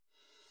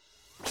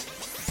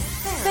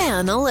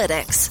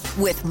Analytics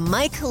with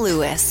Mike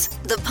Lewis,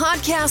 the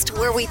podcast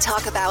where we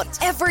talk about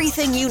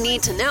everything you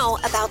need to know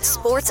about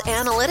sports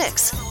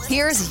analytics.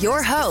 Here's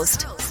your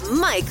host,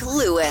 Mike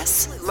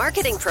Lewis,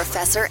 marketing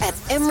professor at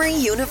Emory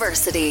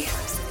University.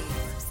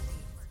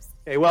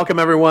 Hey, welcome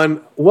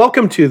everyone.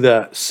 Welcome to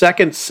the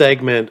second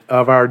segment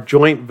of our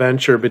joint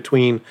venture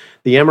between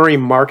the Emory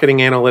Marketing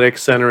Analytics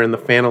Center and the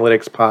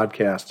Fanalytics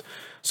podcast.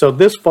 So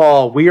this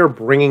fall, we are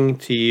bringing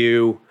to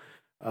you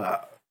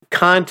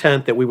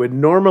content that we would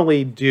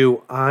normally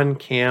do on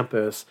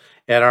campus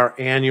at our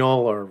annual,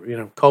 or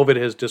COVID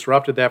has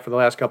disrupted that for the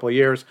last couple of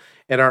years,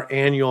 at our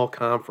annual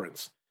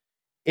conference.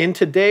 In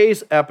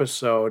today's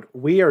episode,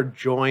 we are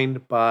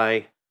joined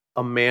by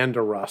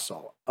Amanda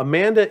Russell.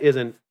 Amanda is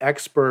an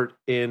expert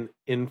in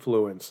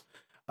influence.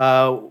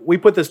 We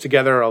put this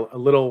together a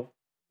little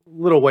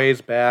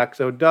ways back.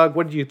 So, Doug,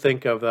 what do you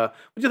think of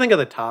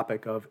the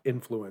topic of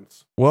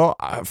influence? Well,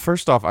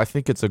 first off, I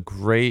think it's a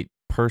great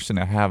person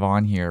to have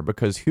on here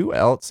because who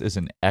else is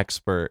an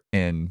expert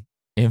in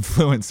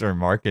influencer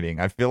marketing?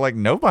 I feel like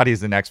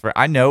nobody's an expert.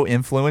 I know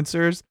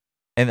influencers,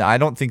 and I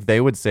don't think they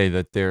would say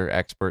that they're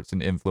experts in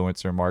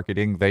influencer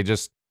marketing. They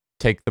just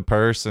take the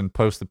purse and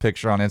post the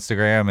picture on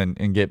Instagram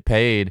and get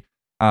paid.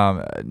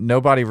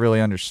 Nobody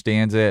really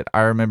understands it.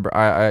 I remember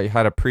I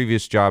had a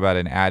previous job at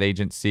an ad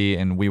agency,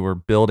 and we were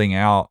building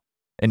out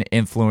an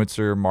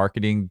influencer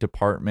marketing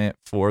department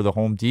for the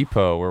Home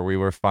Depot, where we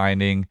were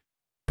finding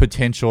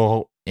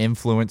potential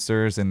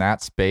influencers in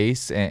that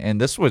space.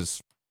 And this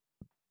was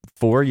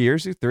 3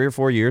 or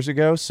 4 years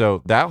ago.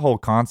 So that whole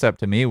concept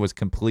to me was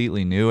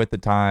completely new at the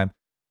time.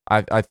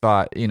 I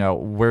thought,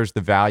 where's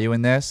the value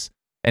in this?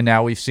 And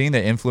now we've seen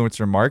that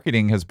influencer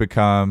marketing has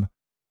become,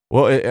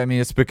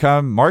 it's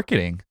become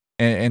marketing.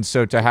 And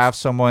so to have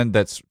someone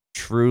that's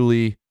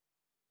truly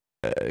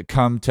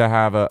come to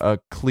have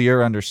a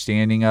clear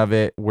understanding of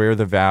it, where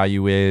the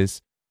value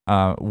is,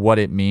 what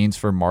it means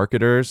for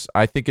marketers,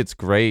 I think it's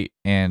great.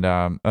 And,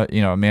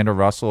 Amanda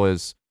Russell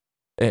is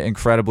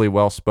incredibly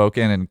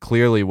well-spoken and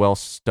clearly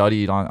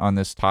well-studied on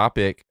this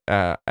topic,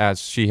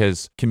 as she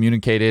has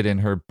communicated in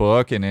her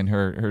book and in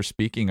her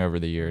speaking over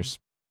the years.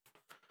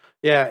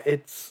 Yeah,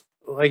 it's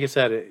like you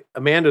said,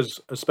 Amanda's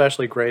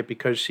especially great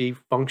because she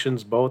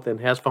functions both and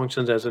has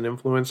functions as an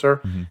influencer,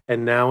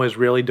 and now is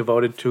really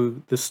devoted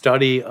to the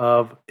study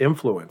of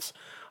influence.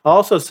 I'll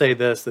also say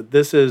that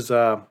this is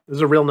a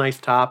real nice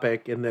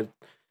topic in that,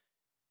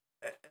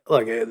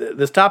 look,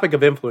 this topic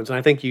of influence, and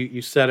I think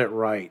you said it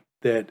right,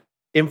 that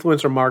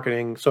influencer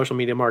marketing, social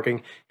media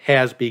marketing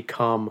has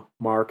become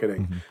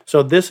marketing.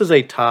 So this is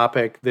a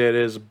topic that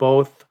is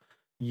both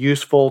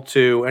useful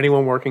to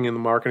anyone working in the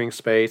marketing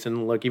space,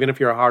 and look, even if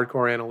you're a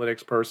hardcore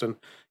analytics person,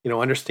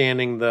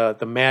 understanding the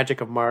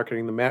magic of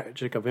marketing, the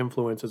magic of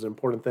influence is an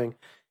important thing.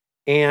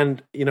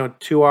 And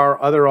to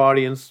our other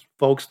audience,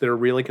 folks that are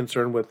really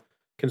concerned with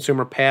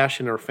consumer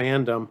passion or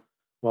fandom,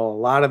 well, a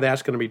lot of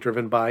that's going to be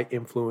driven by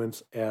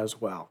influence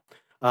as well.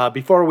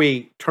 Before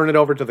we turn it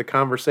over to the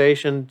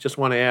conversation, just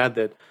want to add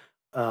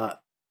that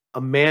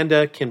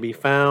Amanda can be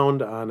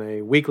found on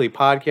a weekly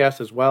podcast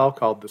as well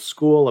called the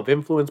School of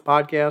Influence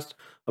Podcast,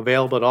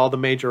 available at all the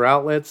major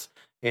outlets.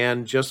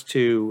 And just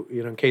to,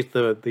 in case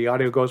the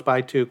audio goes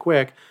by too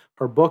quick,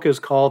 her book is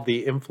called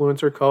The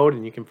Influencer Code,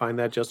 and you can find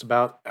that just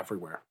about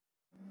everywhere.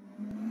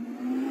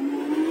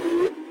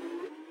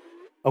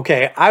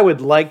 Okay,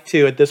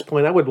 at this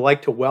point, I would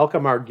like to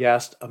welcome our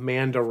guest,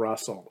 Amanda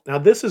Russell. Now,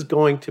 this is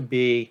going to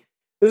be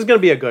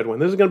a good one.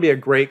 This is going to be a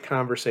great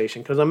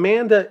conversation because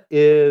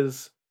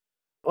Amanda's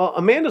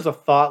a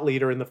thought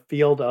leader in the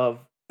field of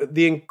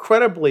the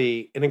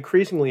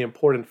increasingly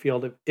important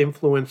field of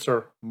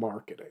influencer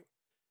marketing.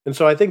 And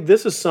so I think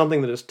this is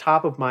something that is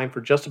top of mind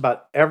for just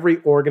about every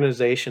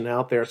organization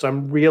out there. So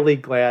I'm really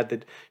glad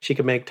that she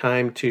could make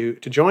time to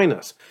join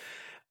us.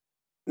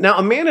 Now,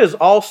 Amanda is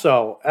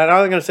also, and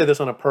I'm going to say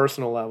this on a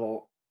personal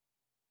level,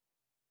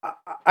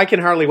 I can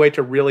hardly wait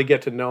to really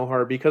get to know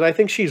her because I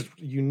think she's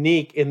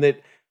unique in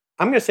that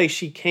I'm going to say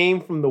she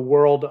came from the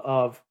world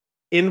of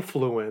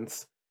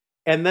influence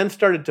and then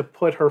started to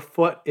put her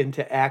foot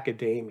into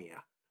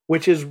academia,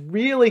 which is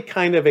really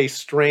kind of a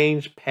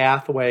strange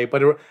pathway,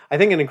 but I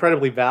think an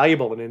incredibly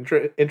valuable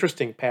and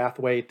interesting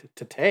pathway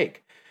to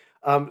take.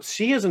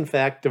 She has, in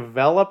fact,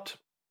 developed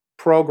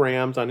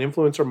programs on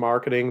influencer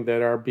marketing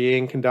that are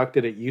being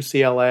conducted at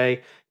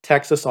UCLA,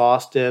 Texas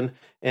Austin,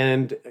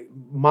 and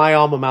my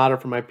alma mater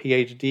for my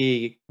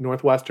PhD,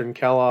 Northwestern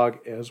Kellogg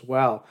as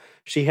well.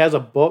 She has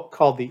a book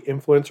called The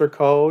Influencer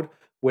Code,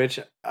 which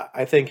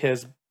I think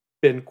has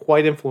been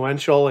quite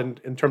influential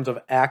in terms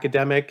of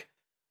academic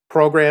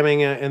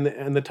programming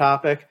and the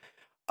topic.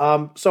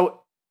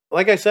 So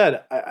like I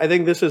said, I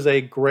think this is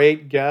a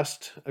great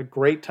guest, a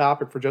great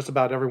topic for just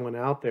about everyone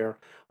out there.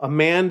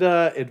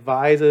 Amanda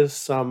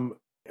advises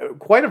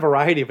quite a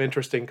variety of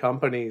interesting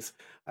companies.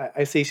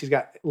 I see she's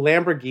got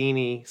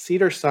Lamborghini,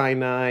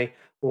 Cedars-Sinai,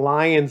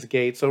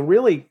 Lionsgate. So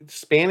really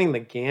spanning the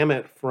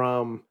gamut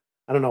from,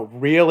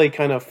 really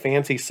kind of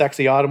fancy,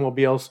 sexy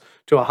automobiles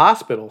to a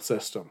hospital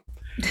system.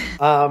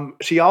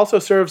 She also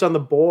serves on the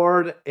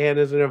board and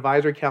is an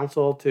advisory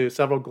council to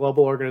several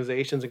global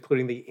organizations,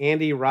 including the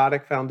Andy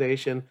Roddick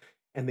Foundation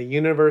and the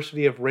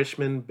University of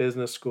Richmond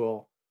Business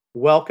School.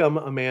 Welcome,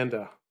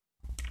 Amanda.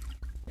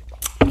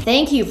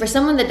 Thank you. For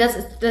someone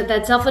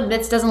that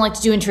self-admits doesn't like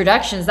to do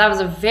introductions, that was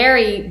a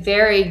very,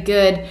 very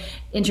good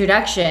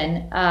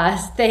introduction.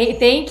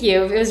 Thank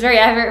you. It was very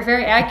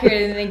accurate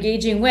and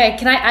engaging way.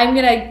 I'm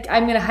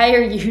gonna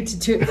hire you to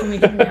do it for me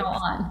from now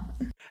on.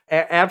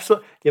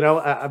 Absolutely.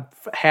 I'm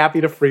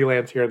happy to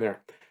freelance here and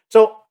there.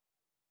 So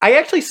I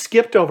actually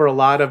skipped over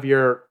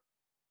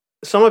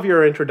some of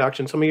your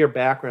introduction, some of your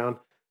background,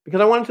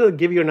 because I wanted to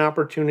give you an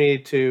opportunity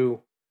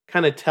to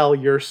kind of tell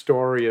your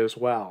story as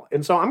well.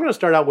 And so I'm going to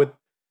start out with,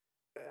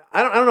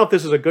 I don't know if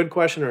this is a good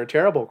question or a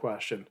terrible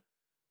question,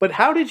 but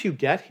how did you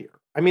get here?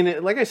 I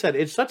mean, like I said,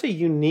 it's such a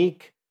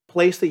unique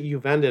place that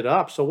you've ended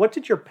up. So what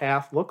did your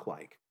path look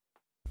like?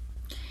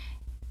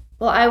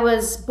 Well, I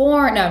was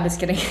born, no, I'm just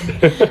kidding.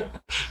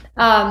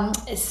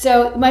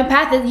 So my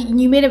path,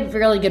 you made a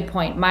really good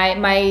point.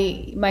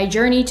 My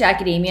journey to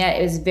academia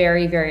is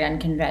very, very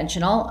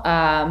unconventional.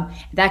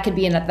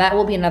 That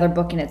will be another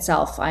book in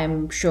itself,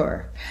 I'm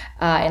sure,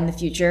 in the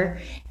future.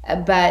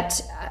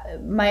 But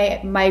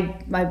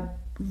my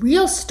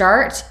real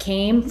start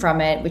came from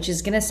it, which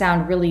is going to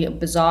sound really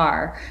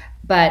bizarre,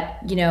 but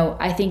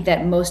I think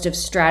that most of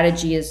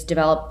strategy is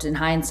developed in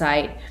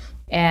hindsight.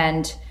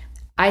 And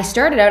I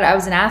started out, I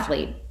was an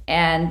athlete,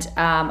 and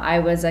I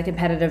was a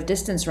competitive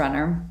distance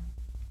runner.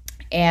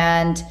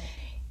 And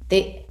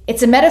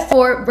it's a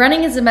metaphor.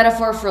 Running is a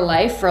metaphor for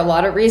life for a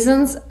lot of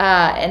reasons.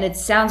 And it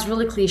sounds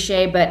really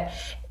cliche, but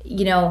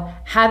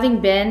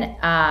having been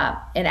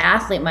an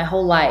athlete my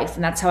whole life,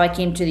 and that's how I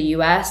came to the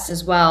US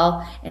as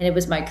well. And it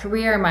was my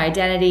career, my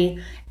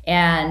identity.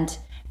 And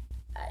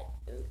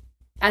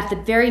at the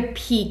very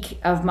peak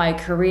of my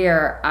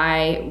career,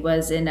 I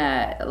was in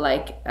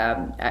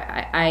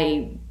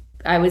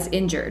I was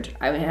injured.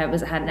 I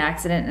had an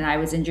accident and I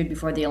was injured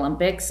before the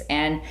Olympics.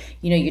 And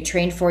you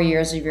train 4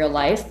 years of your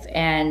life,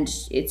 and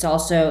it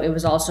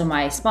was also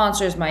my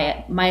sponsors,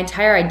 my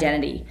entire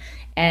identity.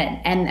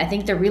 And I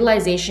think the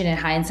realization in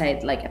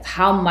hindsight, like, of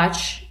how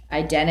much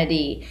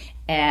identity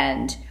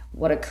and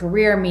what a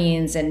career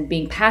means, and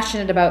being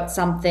passionate about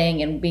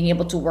something and being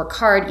able to work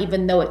hard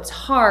even though it's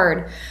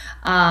hard,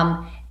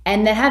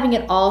 and then having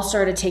it all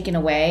sort of taken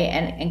away,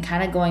 and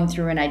kind of going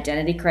through an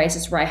identity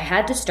crisis where I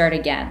had to start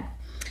again.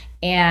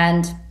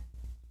 And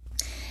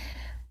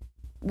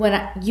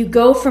when you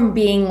go from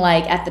being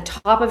like at the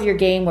top of your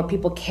game, where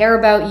people care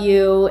about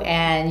you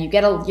and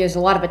there's a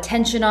lot of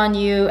attention on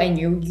you, and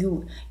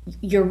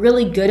you're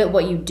really good at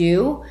what you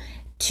do,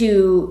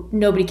 to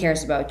nobody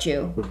cares about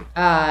you,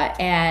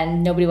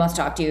 and nobody wants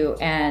to talk to you,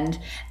 and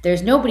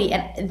there's nobody,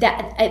 and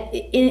that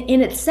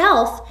in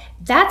itself,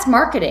 that's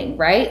marketing,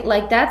 right?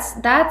 Like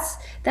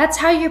that's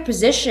how you're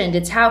positioned.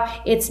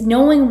 It's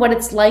knowing what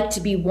it's like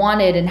to be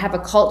wanted and have a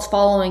cult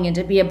following and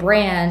to be a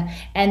brand,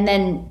 and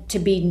then to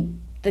be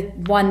the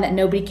one that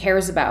nobody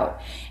cares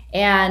about.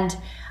 And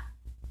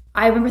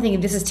I remember thinking,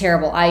 this is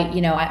terrible. I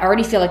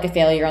already feel like a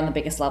failure on the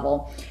biggest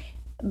level,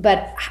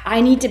 but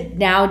I need to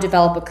now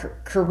develop a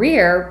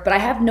career, but I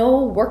have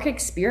no work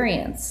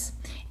experience.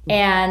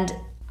 And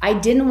I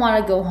didn't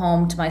want to go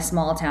home to my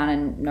small town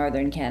in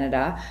northern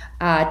Canada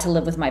to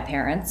live with my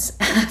parents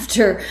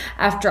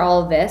after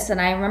all of this. And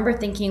I remember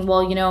thinking,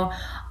 well,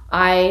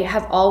 I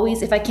have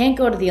always, if I can't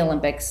go to the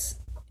Olympics,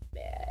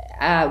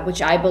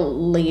 which I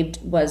believed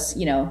was,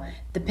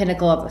 the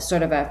pinnacle of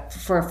sort of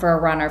for a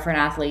runner, for an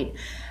athlete,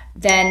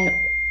 then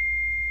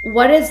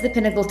what is the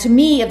pinnacle to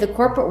me of the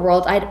corporate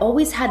world? I'd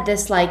always had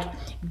this like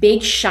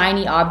big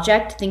shiny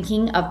object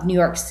thinking of New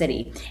York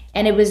City.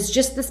 And it was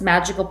just this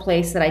magical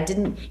place that I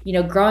didn't,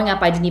 growing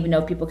up, I didn't even know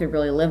if people could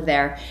really live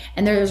there.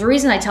 And there's a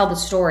reason I tell the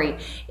story,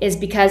 is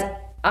because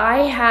I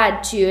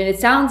had to, and it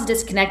sounds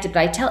disconnected, but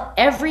I tell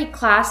every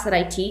class that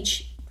I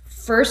teach,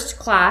 first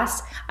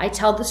class, I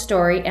tell the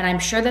story, and I'm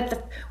sure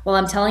that while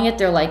I'm telling it,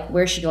 they're like,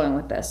 where's she going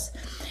with this?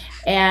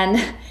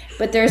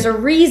 But there's a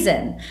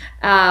reason,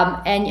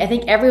 and I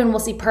think everyone will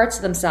see parts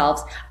of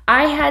themselves.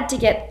 I had to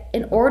get,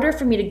 in order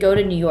for me to go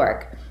to New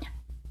York,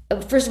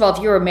 first of all,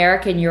 if you're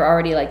American, you're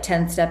already like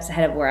 10 steps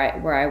ahead of where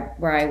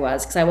I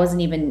was, because I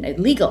wasn't even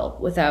legal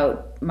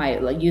without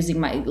losing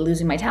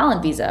my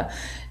talent visa.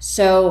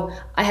 So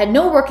I had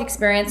no work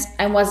experience.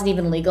 I wasn't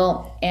even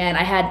legal, and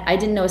I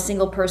didn't know a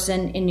single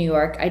person in New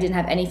York. I didn't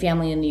have any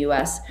family in the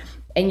U.S.,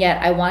 and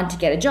yet I wanted to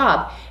get a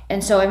job.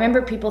 And so I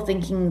remember people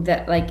thinking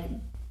that, like,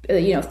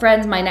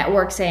 friends, my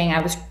network, saying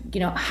I was,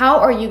 how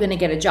are you going to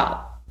get a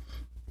job?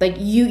 Like,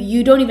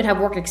 you don't even have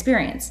work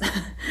experience.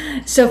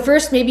 So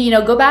first, maybe,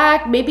 go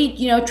back, maybe,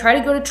 try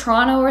to go to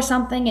Toronto or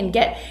something and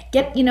get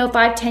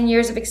 5-10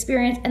 years of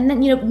experience. And then,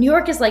 New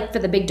York is like for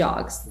the big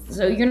dogs.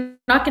 So you're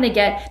not going to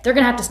they're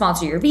going to have to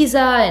sponsor your visa,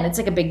 and it's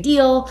like a big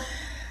deal.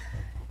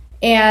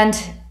 And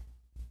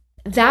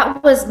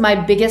that was my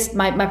biggest,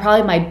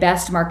 probably my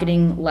best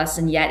marketing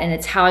lesson yet. And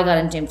it's how I got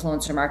into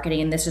influencer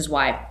marketing. And this is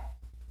why.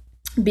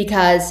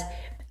 Because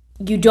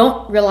you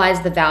don't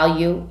realize the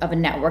value of a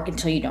network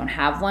until you don't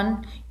have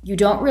one. You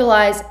don't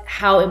realize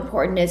how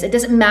important it is. It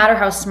doesn't matter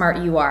how smart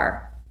you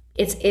are.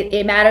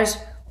 It matters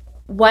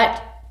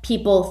what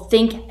people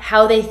think,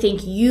 how they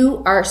think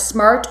you are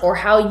smart or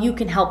how you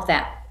can help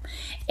them.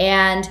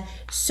 And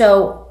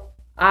so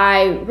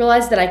I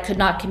realized that I could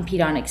not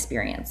compete on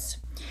experience.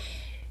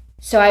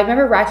 So I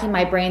remember racking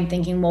my brain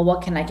thinking, well,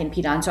 what can I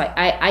compete on? So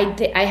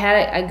I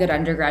had a good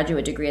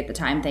undergraduate degree at the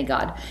time, thank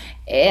God.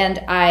 And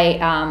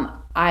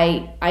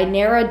I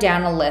narrowed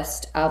down a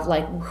list of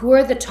like, who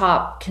are the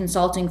top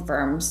consulting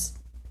firms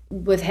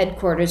with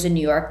headquarters in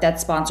New York that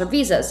sponsor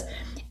visas?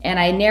 And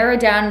I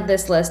narrowed down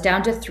this list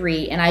down to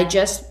 3, and I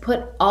just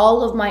put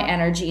all of my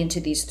energy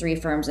into these 3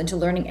 firms, into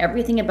learning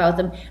everything about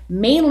them,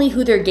 mainly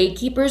who their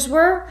gatekeepers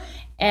were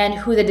and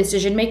who the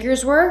decision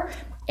makers were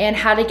and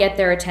how to get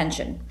their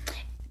attention.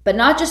 But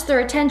not just their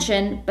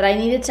attention, but I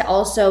needed to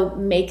also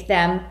make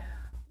them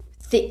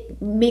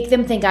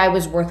think I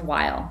was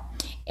worthwhile.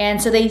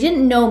 And so they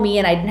didn't know me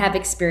and I didn't have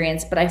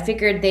experience, but I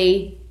figured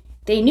they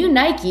knew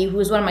Nike, who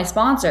was one of my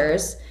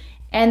sponsors,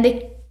 and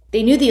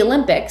they knew the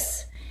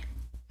Olympics,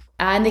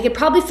 and they could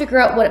probably figure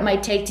out what it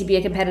might take to be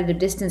a competitive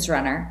distance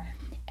runner.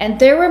 And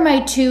those were my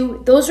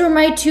 2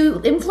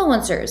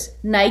 influencers.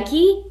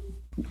 Nike,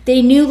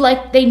 they knew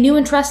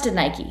and trusted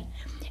Nike.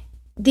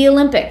 The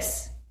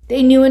Olympics,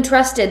 they knew and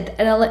trusted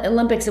an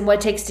Olympics and what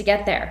it takes to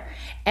get there.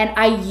 And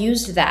I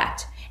used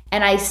that.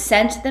 And I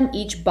sent them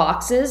each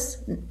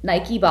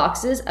Nike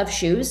boxes of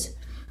shoes,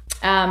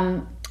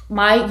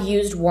 my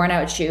used worn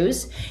out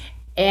shoes.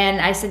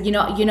 And I said, you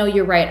know,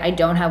 you're right. I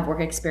don't have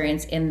work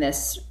experience in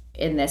this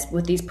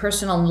with these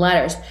personal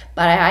letters,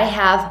 but I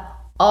have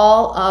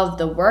all of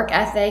the work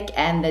ethic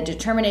and the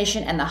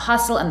determination and the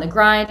hustle and the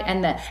grind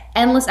and the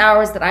endless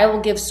hours that I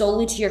will give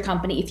solely to your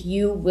company if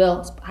you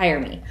will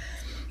hire me.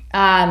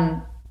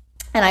 And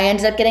I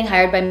ended up getting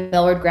hired by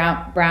Millward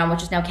Brown,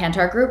 which is now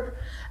Kantar Group.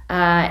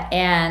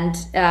 And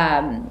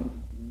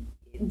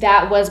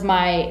that was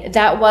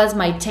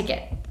my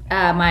ticket,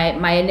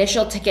 my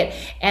initial ticket.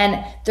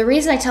 And the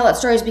reason I tell that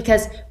story is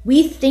because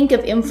we think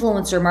of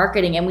influencer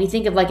marketing and we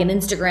think of like an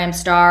Instagram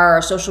star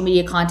or social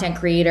media content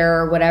creator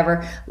or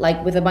whatever,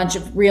 like with a bunch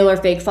of real or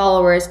fake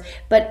followers.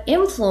 But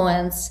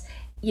influence,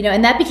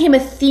 and that became a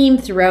theme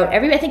throughout.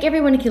 I think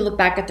everyone can look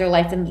back at their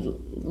life and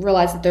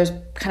realize that there's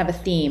kind of a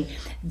theme.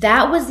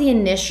 That was the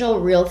initial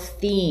real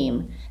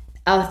theme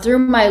through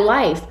my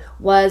life,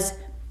 was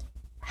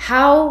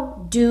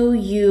how do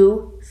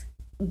you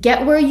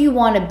get where you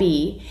want to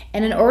be?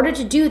 And in order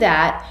to do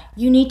that,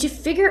 you need to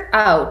figure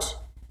out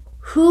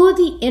who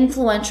the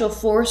influential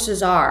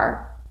forces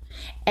are,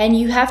 and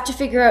you have to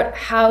figure out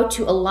how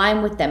to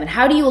align with them. And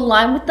how do you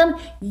align with them?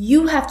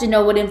 You have to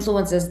know what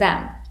influences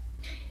them.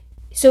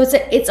 So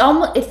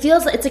it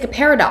feels like it's like a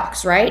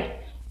paradox, right?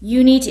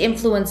 You need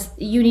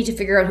to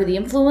figure out who the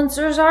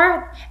influencers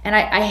are. And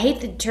I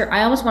hate the term,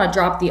 I almost want to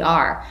drop the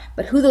R,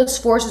 but who those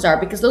forces are,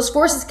 because those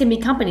forces can be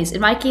companies.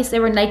 In my case, they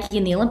were Nike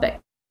and the Olympics.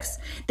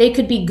 They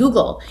could be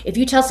Google. If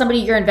you tell somebody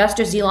your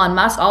investor is Elon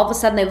Musk, all of a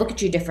sudden they look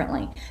at you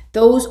differently.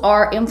 Those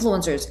are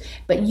influencers.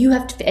 But you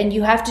have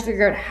to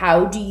figure out,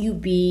 how do you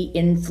be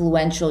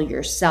influential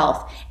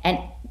yourself? And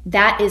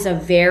that is a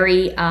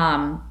very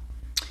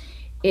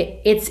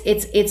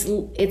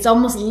it's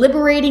almost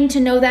liberating to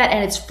know that,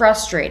 and it's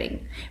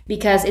frustrating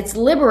because it's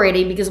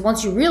liberating because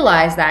once you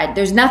realize that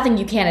there's nothing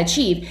you can't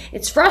achieve,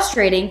 it's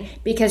frustrating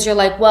because you're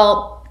like,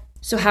 well,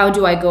 so how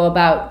do I go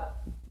about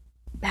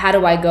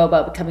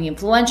becoming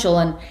influential?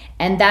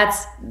 And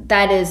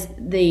that is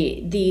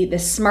the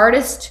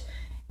smartest,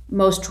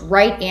 most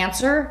right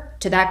answer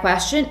to that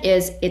question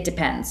is it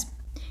depends.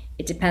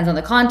 It depends on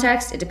the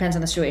context, it depends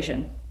on the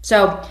situation.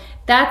 So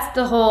that's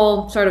the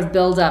whole sort of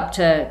build up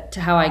to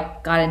how I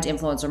got into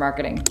influencer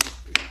marketing,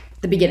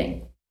 the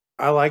beginning.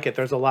 I like it.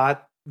 There's a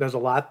lot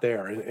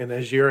there. And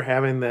as you're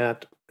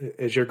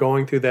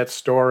going through that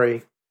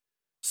story,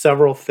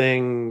 several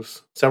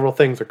things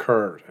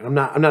occurred. And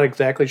I'm not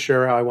exactly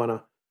sure how I want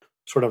to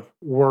sort of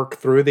work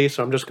through these.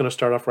 So I'm just going to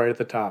start off right at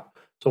the top.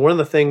 So one of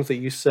the things that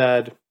you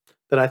said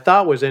that I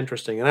thought was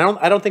interesting, and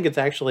I don't think it's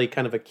actually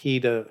kind of a key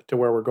to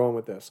where we're going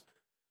with this.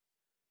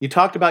 You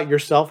talked about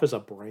yourself as a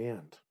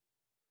brand,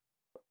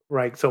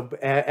 right? So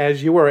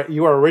as you were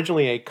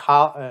originally a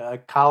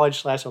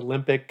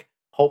college/Olympic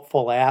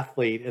hopeful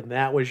athlete, and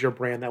that was your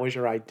brand, that was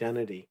your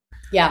identity.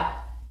 Yeah.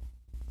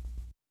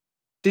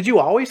 Did you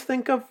always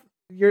think of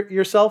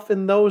yourself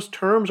in those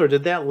terms, or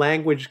did that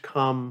language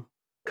come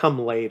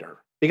later?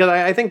 Because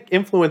I think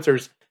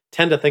influencers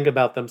tend to think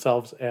about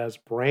themselves as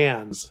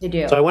brands. They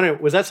do. So I wonder,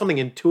 was that something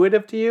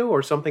intuitive to you,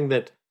 or something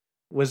that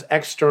was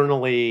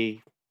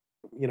externally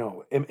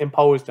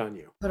imposed on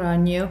you? Put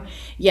on you.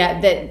 Yeah,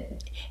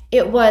 that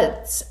it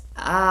was,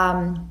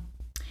 I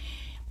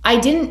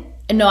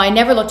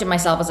never looked at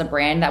myself as a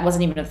brand. That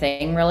wasn't even a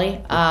thing,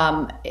 really.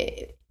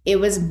 It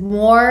was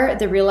more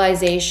the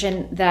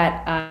realization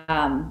that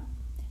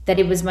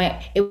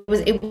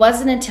it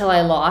wasn't until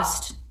I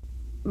lost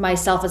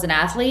myself as an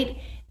athlete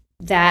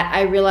that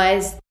I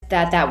realized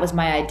that was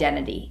my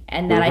identity,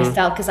 and that I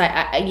felt, because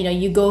I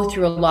you go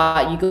through a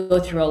lot,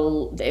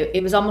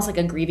 it was almost like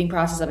a grieving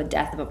process of a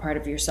death of a part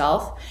of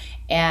yourself,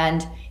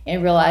 and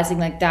realizing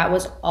like that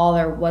was all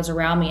there was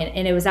around me,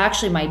 and it was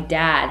actually my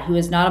dad, who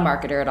is not a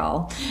marketer at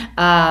all,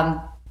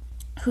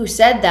 who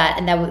said that,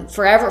 and that would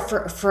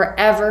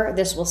forever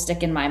this will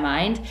stick in my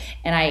mind,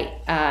 and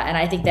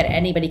I think that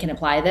anybody can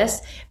apply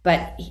this,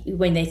 but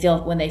when they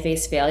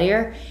face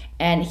failure.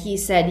 And he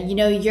said,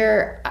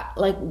 you're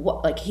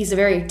like he's a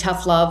very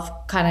tough love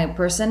kind of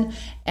person,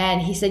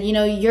 and he said,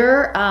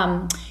 you're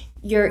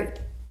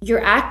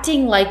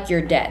acting like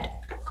you're dead,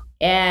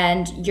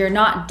 and you're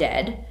not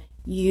dead.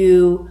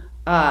 You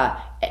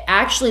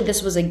actually,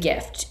 this was a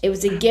gift. It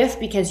was a gift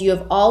because you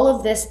have all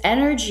of this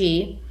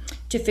energy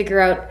to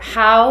figure out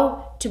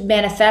how to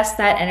manifest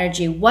that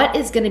energy. What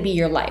is going to be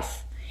your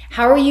life?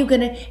 How are you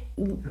going to,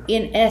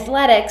 in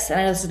athletics, and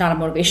I know this is not a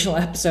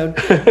motivational episode,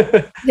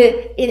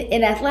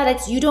 in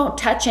athletics, you don't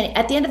touch any.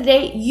 At the end of the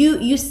day,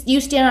 you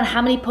stand on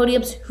how many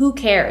podiums, who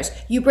cares?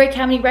 You break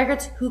how many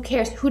records, who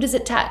cares? Who does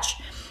it touch?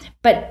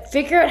 But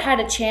figure out how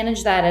to channel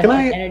that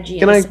energy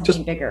into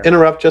something bigger. Can I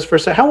interrupt just for a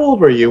second? How old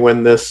were you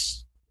when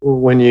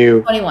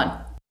you... 21.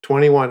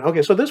 21.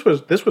 Okay, so this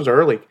was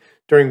early,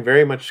 during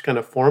very much kind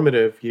of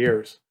formative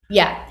years.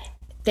 Yeah,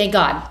 thank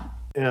God.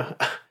 Yeah.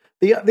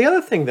 The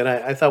other thing that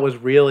I thought was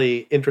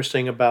really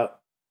interesting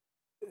about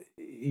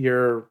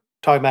your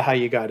talking about how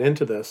you got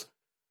into this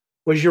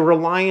was your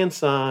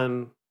reliance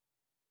on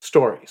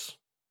stories.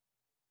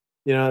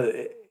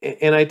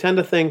 And I tend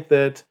to think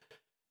that,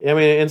 I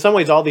mean, in some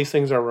ways, all these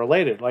things are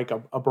related. Like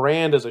a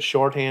brand is a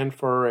shorthand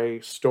for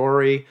a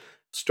story.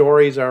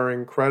 Stories are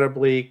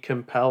incredibly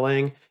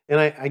compelling. And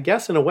I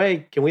guess in a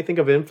way, can we think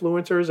of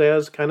influencers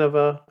as kind of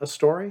a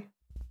story?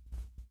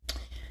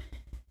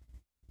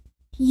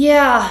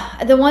 Yeah,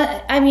 I'm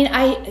going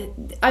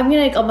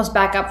to almost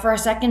back up for a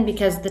second,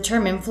 because the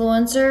term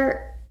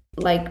influencer,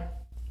 like,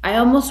 I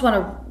almost want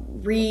to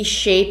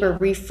reshape or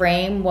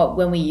reframe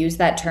when we use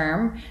that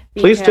term.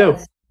 Please do.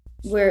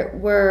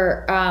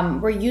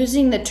 We're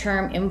using the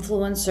term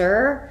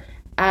influencer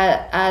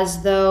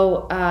as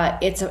though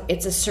it's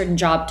a certain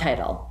job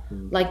title,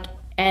 like,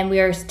 and we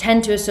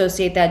tend to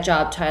associate that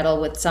job title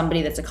with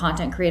somebody that's a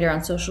content creator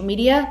on social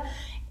media,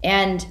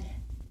 and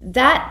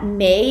that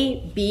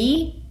may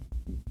be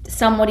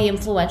somewhat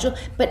influential,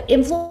 but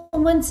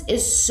influence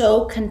is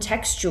so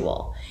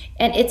contextual,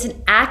 and it's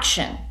an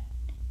action.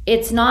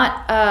 It's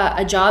not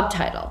a job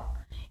title.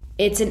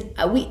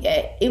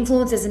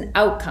 Influence is an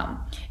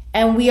outcome,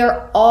 and we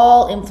are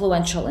all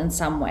influential in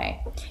some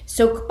way.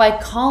 So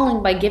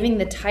by giving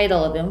the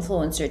title of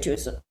influencer to a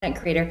content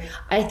creator,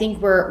 I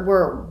think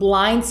we're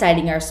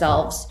blindsiding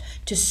ourselves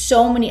to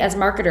so many, as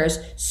marketers,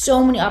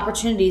 so many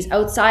opportunities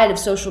outside of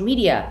social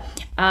media,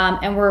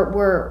 and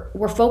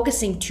we're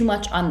focusing too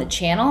much on the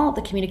channel,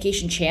 the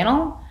communication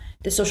channel,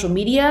 the social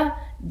media,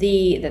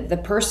 the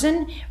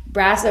person,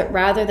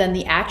 rather than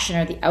the action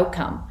or the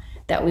outcome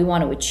that we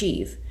want to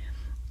achieve.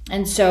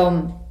 And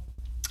so,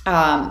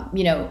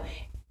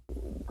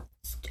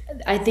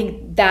 I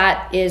think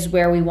that is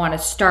where we want to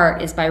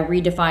start, is by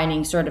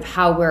redefining sort of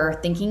how we're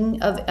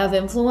thinking of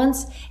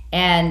influence.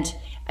 And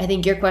I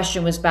think your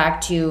question was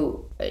back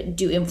to,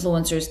 do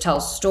influencers tell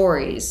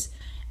stories?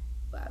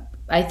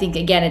 I think,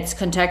 again, it's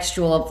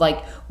contextual of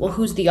like, well,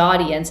 who's the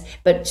audience?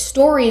 But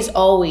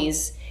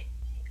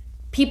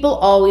people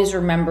always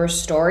remember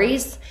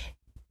stories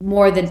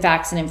more than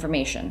facts and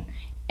information.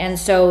 And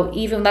so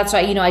even that's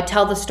why, I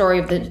tell the story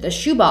of the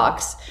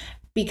shoebox,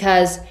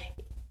 because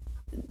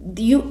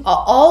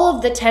all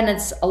of the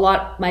tenets, a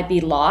lot might be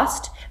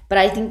lost, but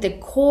I think the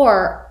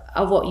core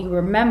of what you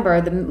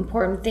remember, the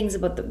important things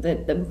about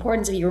the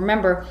importance of you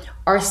remember,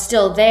 are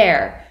still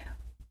there,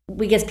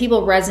 because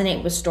people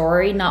resonate with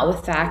story, not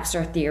with facts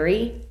or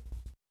theory.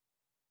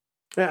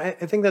 Yeah,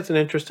 I think that's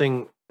I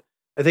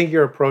think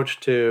your approach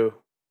to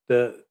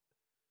the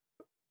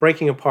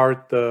breaking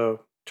apart the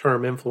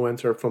term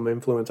influencer from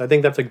influence, I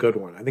think that's a good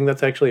one. I think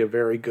that's actually a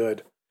very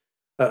good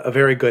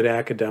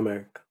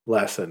academic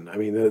lesson. I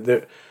mean,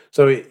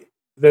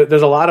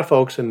 there's a lot of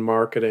folks in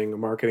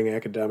marketing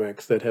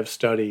academics that have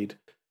studied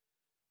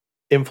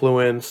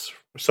influence,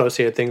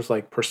 associated things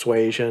like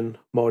persuasion,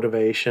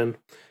 motivation.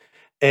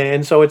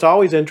 And so it's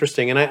always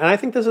interesting. And I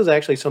think this is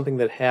actually something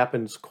that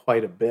happens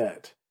quite a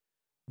bit,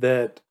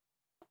 that,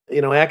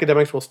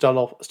 academics will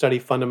study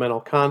fundamental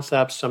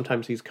concepts.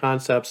 Sometimes these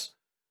concepts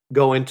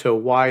go into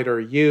wider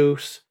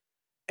use,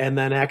 and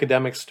then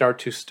academics start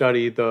to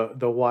study the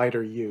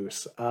wider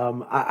use.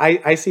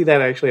 I see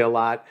that actually a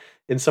lot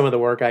in some of the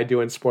work I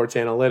do in sports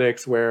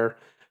analytics, where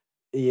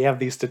you have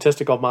these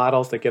statistical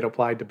models that get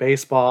applied to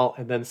baseball,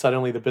 and then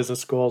suddenly the business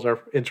schools are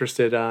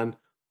interested on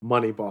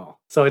Moneyball.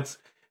 So it's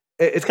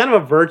kind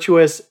of a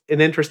virtuous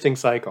and interesting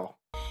cycle.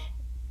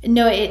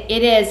 No, it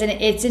is. And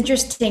it's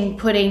interesting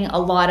putting a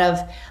lot of,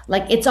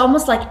 like, it's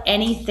almost like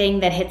anything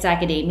that hits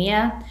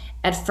academia.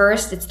 At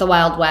first, it's the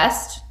Wild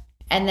West.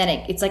 And then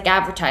it's like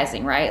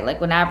advertising, right?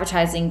 Like when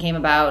advertising came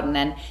about, and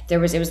then it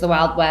was the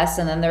Wild West,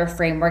 and then there were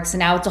frameworks, and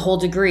now it's a whole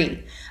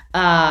degree.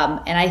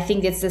 And I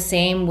think it's the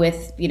same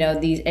with,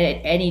 these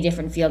any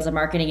different fields of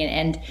marketing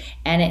and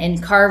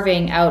in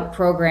carving out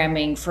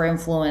programming for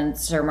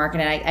influencer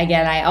marketing.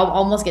 I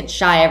almost get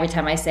shy every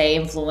time I say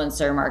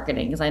influencer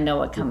marketing because I know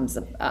what comes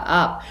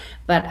up.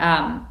 But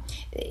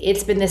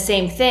it's been the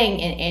same thing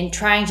in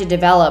trying to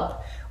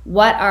develop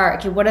what are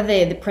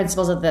the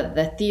principles of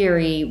the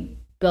theory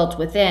built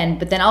within,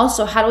 but then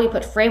also how do we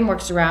put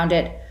frameworks around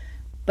it?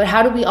 But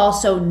how do we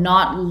also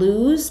not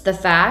lose the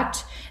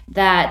fact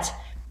that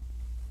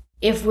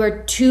if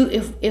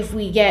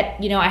we get,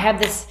 I have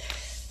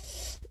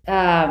this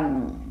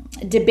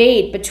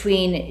debate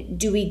between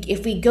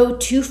if we go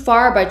too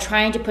far by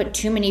trying to put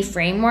too many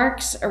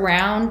frameworks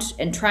around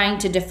and trying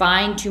to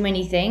define too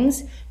many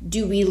things,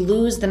 do we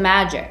lose the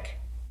magic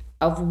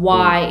of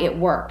why it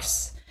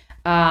works?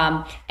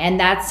 And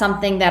that's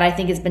something that I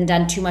think has been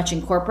done too much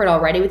in corporate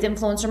already with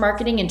influencer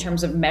marketing in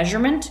terms of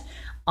measurement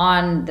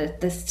on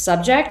the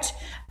subject,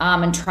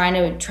 and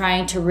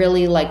trying to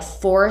really like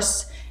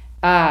force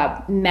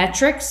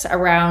metrics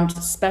around,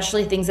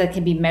 especially things that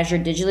can be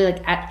measured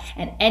digitally,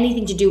 and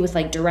anything to do with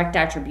like direct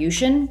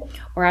attribution.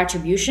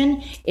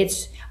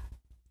 It's,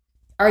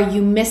 are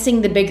you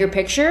missing the bigger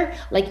picture?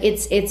 Like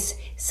it's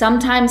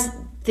sometimes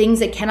things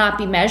that cannot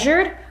be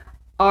measured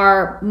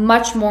are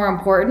much more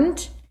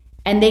important,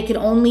 and they can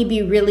only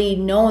be really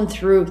known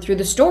through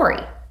the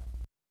story.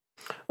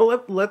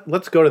 Well,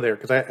 let's go to there,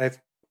 because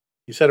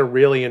you said a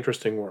really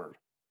interesting word,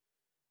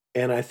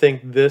 and I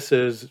think this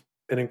is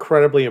an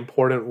incredibly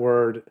important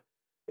word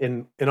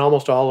in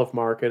almost all of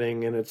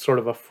marketing, and it's sort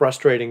of a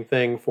frustrating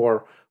thing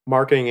for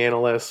marketing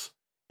analysts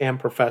and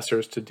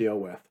professors to deal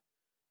with.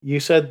 You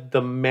said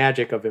the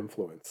magic of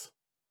influence.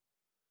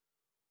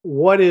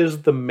 What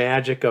is the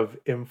magic of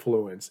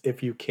influence,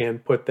 if you can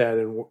put that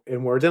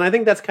in words? And I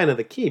think that's kind of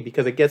the key,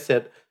 because it gets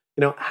at,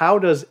 how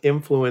does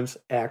influence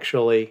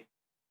actually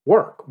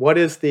work? What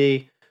is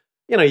the,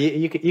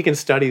 you can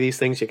study these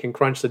things, you can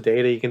crunch the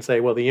data, you can say,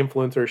 well, the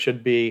influencer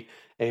should be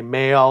a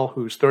male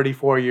who's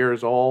 34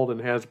 years old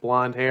and has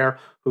blonde hair,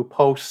 who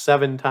posts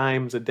 7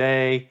 times a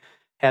day,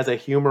 has a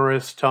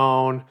humorous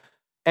tone,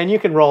 and you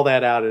can roll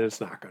that out and it's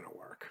not going to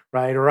work,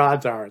 right? Or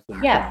odds are it's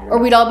not. Yeah, or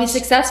we'd all be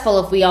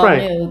successful if we all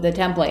knew the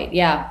template.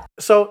 Yeah.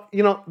 So,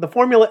 the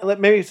formula,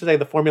 maybe to say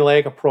the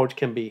formulaic approach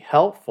can be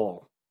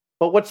helpful,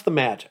 but what's the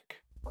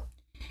magic?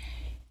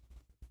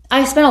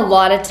 I spent a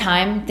lot of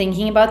time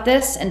thinking about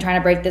this and trying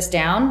to break this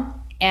down.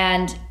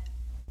 And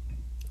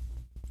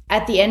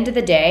at the end of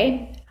the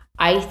day,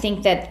 I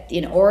think that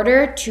in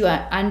order to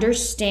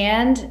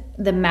understand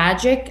the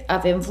magic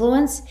of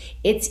influence,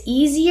 it's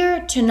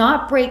easier to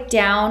not break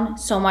down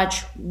so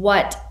much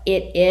what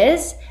it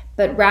is,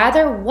 but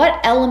rather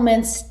what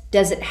elements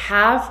does it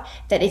have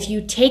that if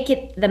you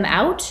take them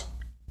out,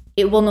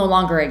 it will no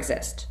longer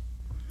exist.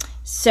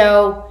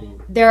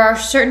 So there are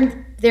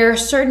certain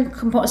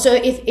components. So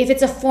if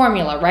it's a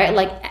formula, right,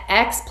 like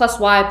X plus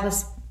Y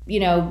plus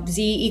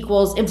Z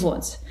equals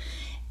influence,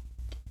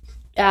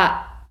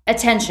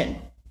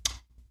 attention,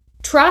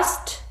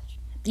 trust,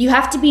 you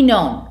have to be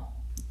known.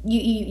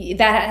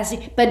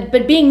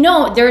 But being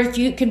known, there's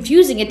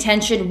confusing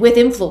attention with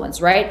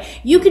influence, right?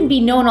 You can be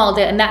known all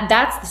day, and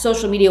that's the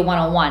social media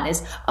 101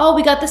 is, oh,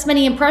 we got this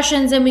many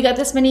impressions and we got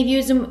this many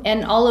views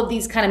and all of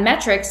these kind of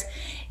metrics.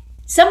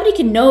 Somebody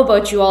can know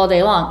about you all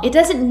day long. It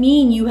doesn't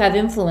mean you have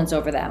influence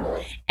over them.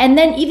 And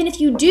then even if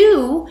you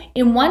do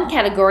in one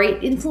category,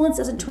 influence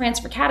doesn't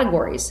transfer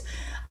categories.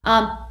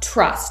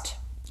 Trust,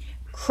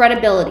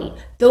 credibility.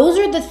 Those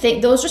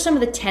are some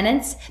of the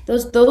tenets.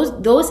 Those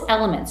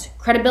elements,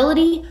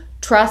 credibility,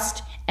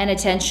 trust, and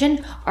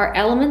attention, are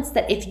elements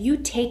that if you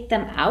take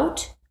them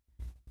out,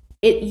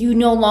 you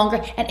no longer,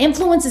 and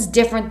influence is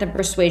different than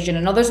persuasion.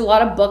 I know there's a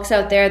lot of books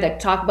out there that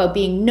talk about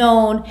being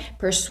known,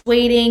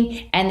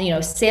 persuading,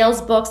 and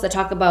sales books that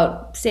talk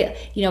about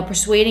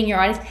persuading your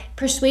audience.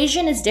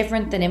 Persuasion is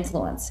different than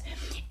influence.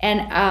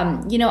 And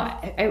I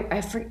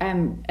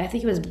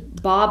think it was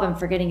Bob, I'm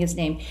forgetting his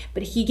name,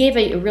 but he gave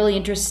a really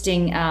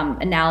interesting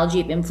analogy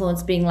of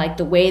influence being like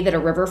the way that a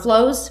river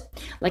flows,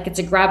 like it's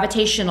a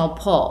gravitational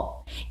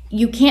pull.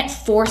 You can't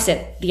force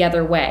it the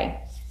other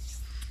way.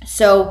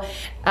 So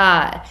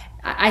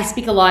I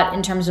speak a lot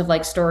in terms of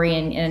like story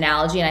and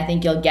analogy, and I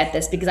think you'll get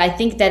this because I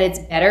think that it's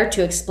better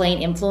to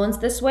explain influence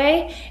this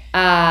way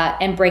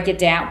and break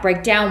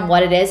down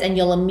what it is, and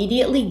you'll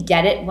immediately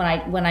get it when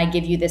I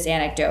give you this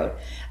anecdote,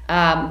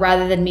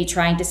 rather than me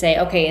trying to say,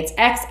 okay, it's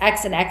X,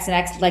 X, and X, and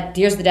X. Like,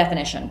 here's the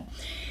definition.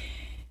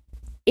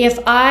 If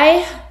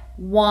I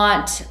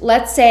want,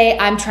 let's say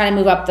I'm trying to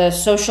move up the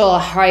social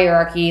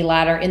hierarchy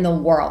ladder in the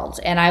world,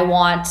 and I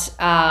want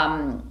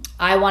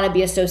to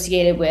be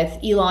associated with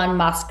Elon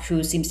Musk,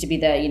 who seems to be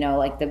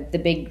the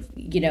big,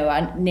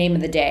 name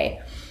of the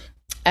day.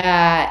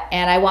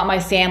 And I want my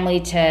family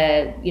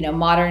to,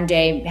 modern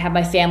day, have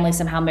my family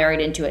somehow married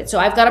into it. So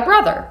I've got a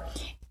brother.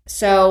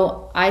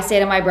 So I say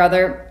to my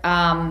brother,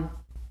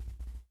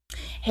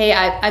 hey,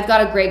 I've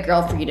got a great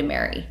girl for you to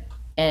marry.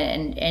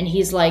 And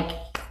he's like,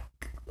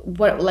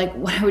 what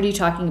are you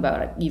talking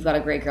about? You've got a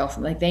great girl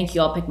for me. Like, thank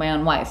you. I'll pick my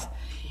own wife.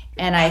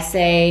 And I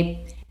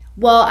say,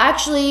 well,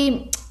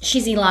 actually,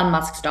 she's Elon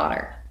Musk's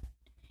daughter.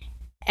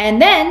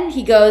 And then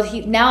he goes,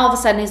 now all of a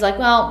sudden he's like,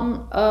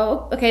 well,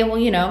 okay, well,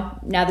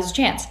 now there's a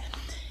chance.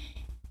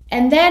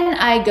 And then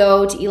I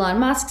go to Elon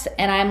Musk's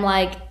and I'm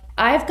like,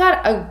 I've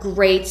got a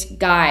great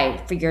guy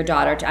for your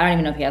daughter. I don't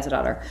even know if he has a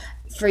daughter.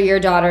 For your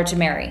daughter to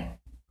marry.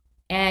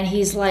 And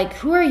he's like,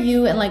 who are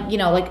you? And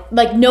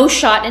like no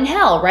shot in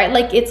hell, right?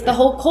 Like it's the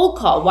whole cold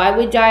call. Why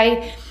would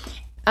I?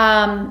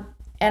 And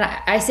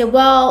I said,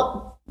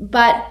 well,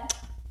 but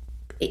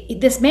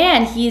this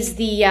man, he's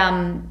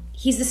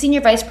the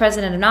senior vice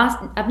president of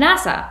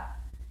NASA.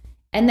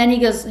 And then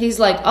he's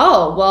like,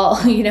 oh,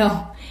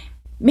 well,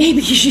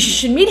 maybe you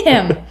should meet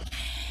him.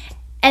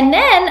 And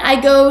then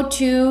I go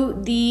to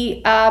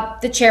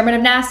the chairman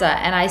of NASA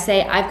and I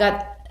say, I've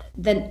got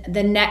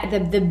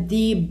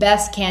the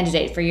best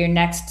candidate for your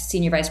next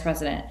senior vice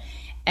president.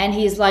 And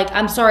he's like,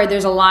 I'm sorry,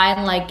 there's a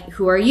line like,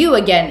 who are you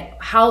again?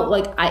 How,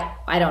 like,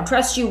 I don't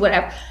trust you,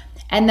 whatever.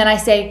 And then I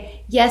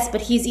say, yes,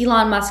 but he's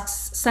Elon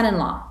Musk's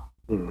son-in-law.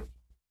 Mm.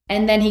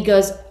 And then he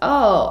goes,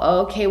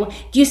 oh, okay. Well,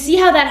 do you see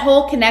how that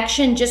whole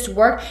connection just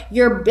worked?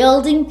 You're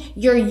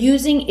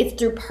using it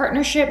through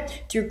partnership,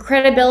 through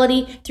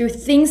credibility, through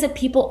things that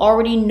people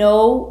already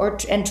know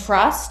and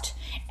trust,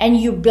 and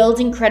you're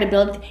building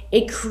credibility.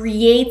 It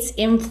creates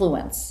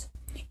influence.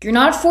 You're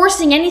not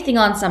forcing anything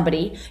on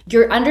somebody.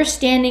 You're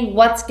understanding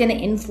what's going to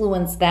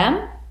influence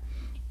them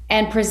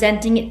and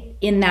presenting it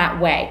in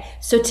that way.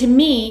 So to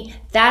me,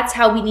 that's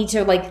how we need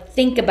to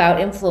think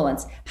about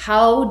influence.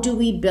 How do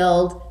we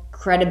build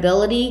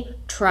credibility,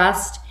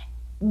 trust,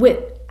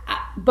 but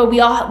we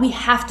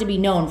have to be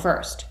known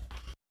first.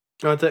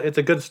 No, it's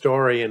a good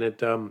story, and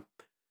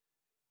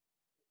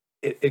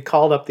it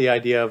called up the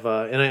idea of,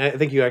 and I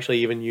think you actually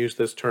even used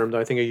this term, though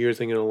I think you're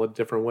using it in a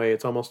different way.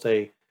 It's almost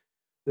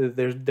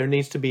there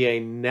needs to be a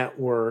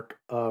network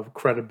of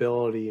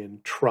credibility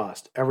and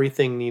trust.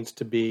 Everything needs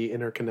to be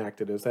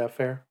interconnected. Is that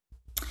fair?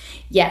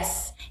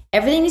 Yes,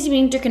 everything needs to be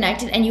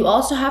interconnected, and you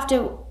also have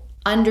to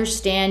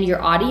understand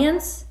your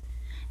audience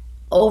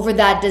over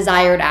that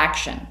desired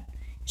action.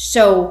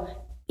 So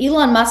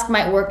Elon Musk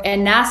might work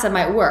and NASA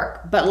might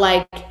work, but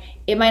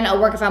it might not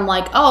work if I'm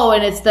like, oh,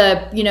 and it's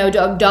the,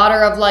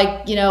 daughter of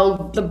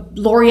the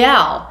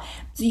L'Oreal.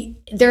 So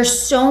there's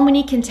so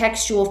many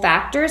contextual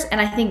factors, and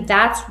I think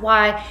that's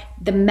why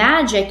the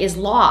magic is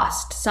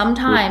lost.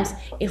 Sometimes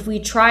if we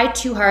try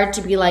too hard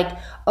to be like,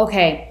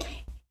 okay,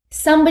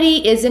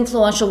 somebody is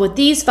influential with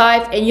these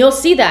 5, and you'll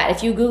see that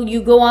if you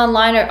go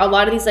online, or a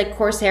lot of these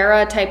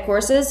Coursera type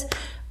courses,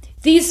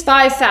 these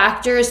 5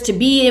 factors to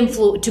be an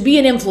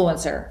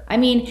influencer. I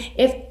mean,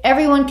 if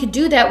everyone could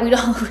do that, we'd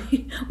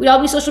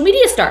all be social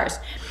media stars.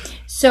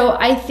 So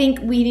I think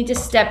we need to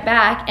step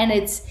back, and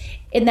that's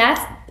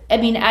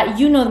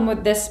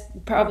this,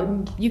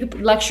 probably you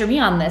could lecture me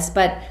on this,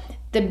 but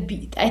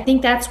I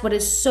think that's what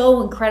is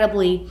so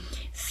incredibly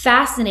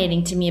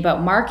fascinating to me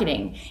about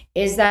marketing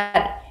is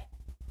that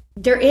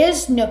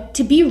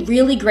to be a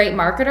really great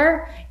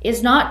marketer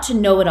is not to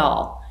know it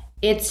all.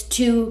 It's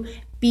to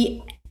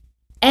be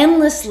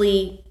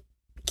endlessly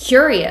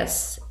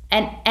curious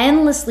and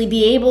endlessly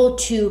be able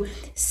to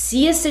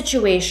see a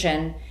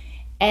situation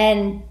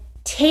and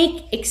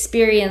take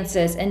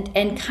experiences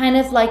and kind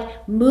of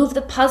move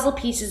the puzzle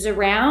pieces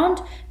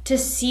around to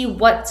see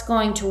what's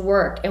going to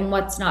work and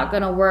what's not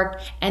going to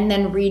work, and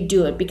then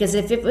redo it. Because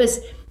if it was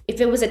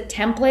a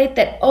template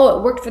that,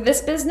 it worked for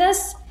this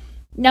business,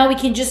 now we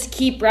can just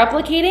keep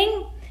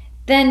replicating,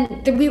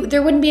 then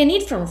there wouldn't be a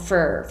need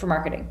for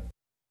marketing.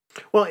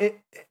 Well,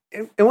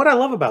 and what I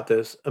love about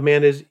this,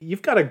 Amanda, is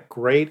you've got a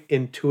great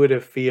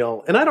intuitive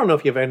feel. And I don't know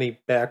if you have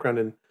any background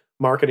in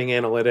marketing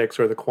analytics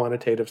or the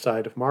quantitative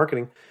side of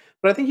marketing,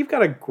 but I think you've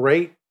got a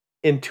great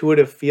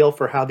intuitive feel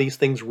for how these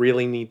things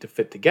really need to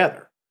fit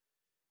together.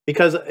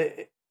 Because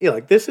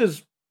this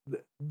is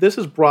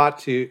brought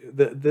to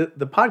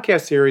the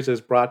podcast series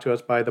is brought to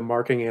us by the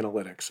Marketing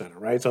Analytics Center,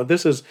 right? So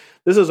this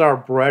is our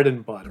bread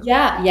and butter.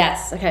 Yeah.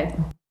 Yes. Okay.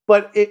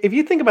 But if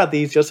you think about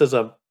these just as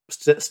a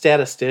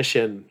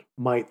statistician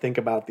might think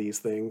about these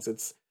things,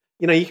 it's,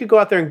 you could go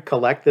out there and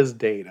collect this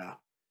data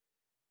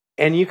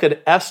and you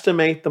could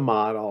estimate the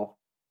model,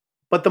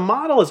 but the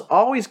model is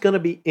always going to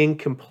be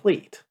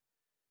incomplete.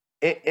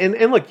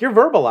 And look, you're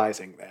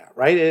verbalizing that,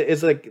 right?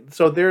 It's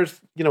so there's,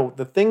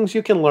 the things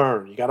you can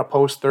learn. You got to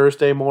post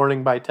Thursday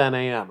morning by 10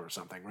 a.m. or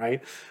something,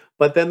 right?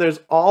 But then there's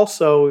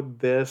also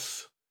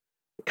this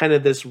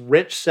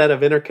rich set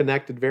of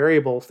interconnected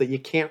variables that you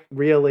can't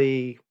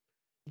really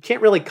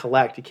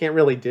collect, you can't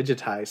really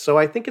digitize. So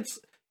I think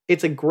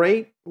it's a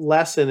great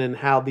lesson in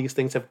how these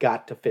things have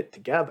got to fit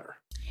together.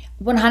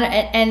 100,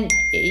 and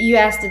you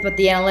asked about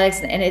the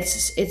analytics, and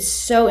it's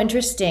so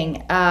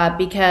interesting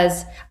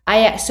because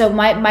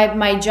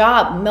my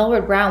job,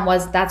 Millward Brown,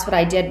 that's what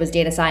I did, was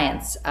data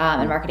science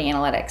and marketing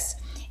analytics,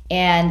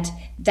 and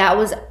that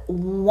was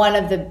one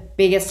of the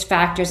biggest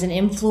factors in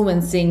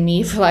influencing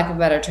me, for lack of a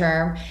better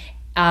term,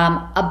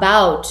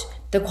 about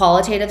the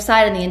qualitative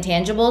side and the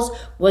intangibles,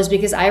 was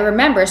because I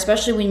remember,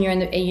 especially when you're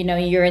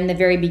in the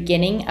very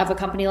beginning of a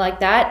company like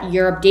that,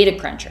 you're a data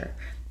cruncher,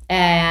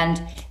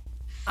 and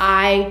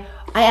I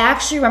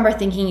actually remember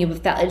thinking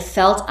it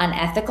felt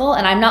unethical,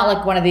 and I'm not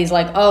like one of these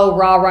like, oh,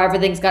 rah,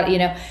 everything's got,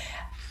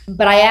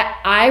 but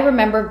I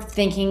remember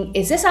thinking,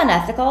 is this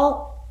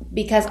unethical?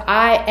 Because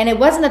and it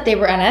wasn't that they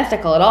were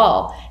unethical at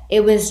all.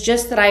 It was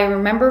just that I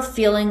remember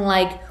feeling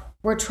like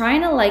we're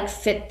trying to like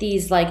fit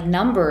these like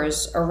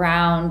numbers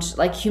around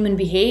like human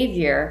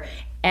behavior,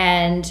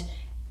 and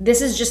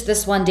this is just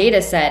this one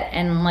data set,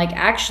 and like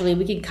actually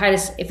we could kind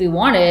of, if we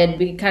wanted,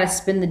 we could kind of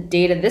spin the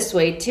data this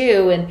way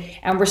too,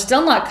 and we're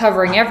still not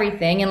covering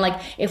everything. And like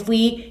if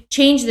we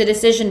change the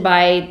decision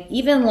by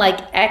even like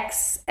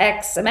x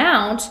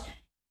amount,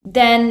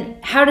 then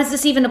how does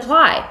this even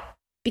apply?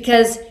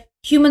 Because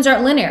humans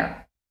aren't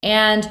linear,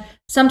 and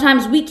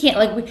sometimes we can't,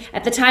 like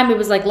at the time it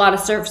was like a lot of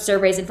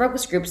surveys and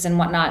focus groups and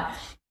whatnot,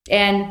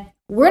 and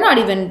we're not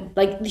even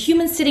like the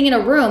humans sitting in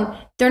a room,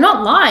 they're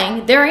not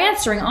lying, they're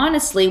answering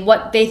honestly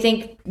what they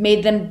think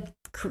made them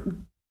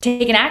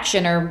take an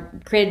action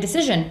or create a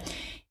decision.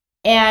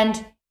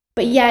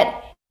 But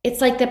yet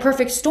it's like the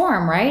perfect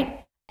storm,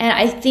 right? And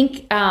I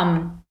think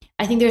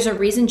there's a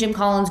reason Jim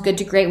Collins' Good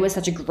to Great was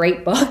such a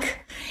great book,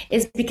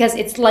 is because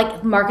it's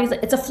like marketing,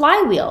 it's a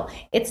flywheel.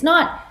 It's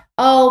not,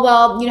 oh,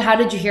 well, how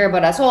did you hear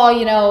about us? Well,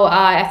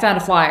 I found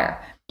a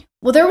flyer.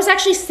 Well, there was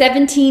actually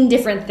 17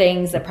 different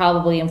things that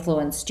probably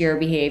influenced your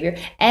behavior,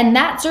 and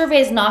that survey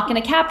is not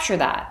going to capture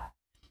that.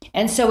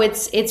 And so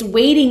it's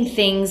weighting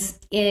things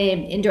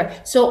in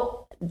direct.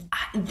 So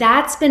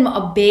that's been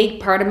a big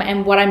part of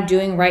and what I'm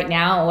doing right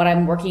now, what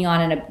I'm working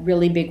on in a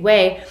really big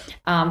way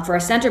for a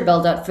center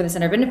build up for the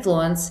Center of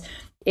Influence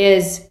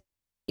is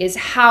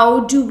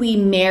how do we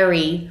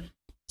marry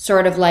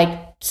sort of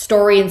like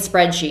story and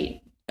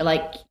spreadsheet,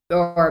 like,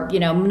 or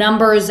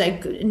numbers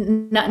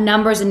and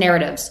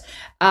narratives,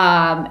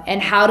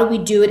 and how do we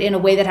do it in a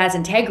way that has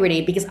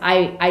integrity? Because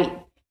I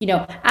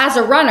as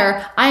a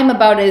runner, I'm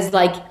about as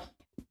like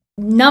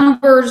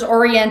numbers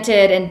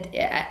oriented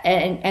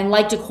and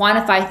like to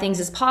quantify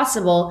things as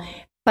possible.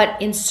 But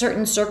in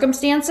certain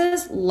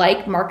circumstances,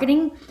 like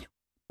marketing,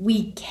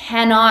 we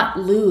cannot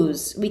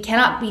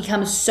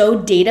become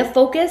so data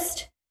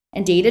focused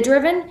and data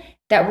driven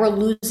that we're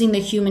losing the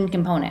human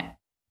component.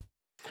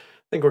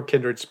 I think we're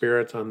kindred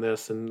spirits on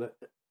this, and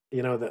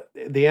the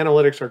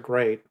analytics are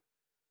great,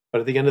 but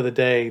at the end of the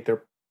day,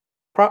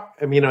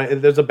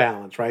 there's a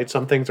balance, right?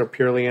 Some things are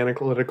purely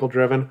analytical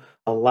driven.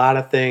 A lot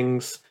of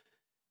things,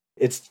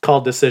 it's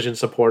called decision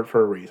support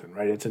for a reason,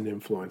 right? It's an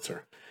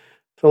influencer.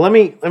 So let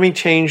me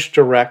change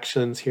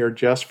directions here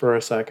just for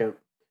a second.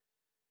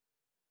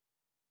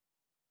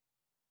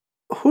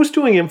 Who's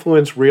doing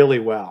influence really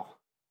well?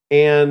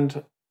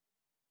 And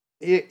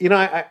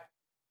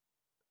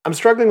I'm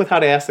struggling with how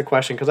to ask the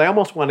question, because I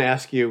almost want to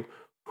ask you,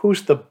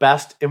 who's the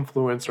best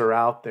influencer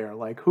out there?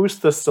 Like, who's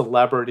the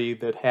celebrity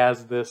that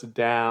has this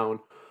down?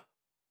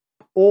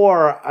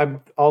 Or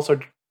I'm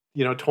also,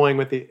 toying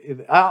with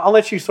I'll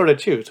let you sort of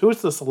choose.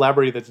 Who's the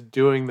celebrity that's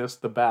doing this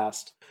the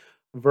best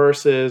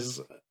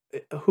versus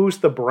who's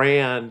the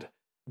brand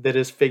that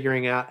is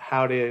figuring out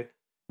how to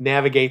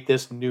navigate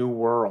this new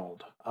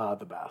world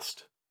the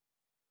best?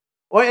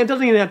 Well, it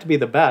doesn't even have to be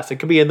the best. It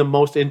could be in the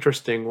most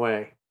interesting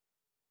way.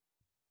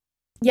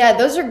 Yeah,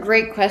 those are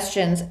great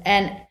questions.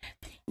 And,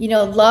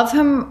 love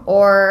him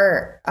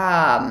or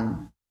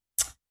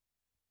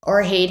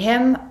hate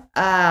him,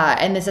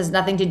 and this has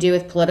nothing to do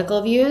with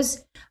political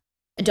views,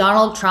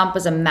 Donald Trump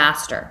was a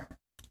master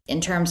in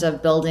terms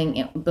of building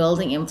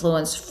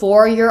influence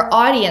for your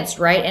audience,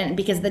 right? And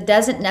because that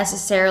doesn't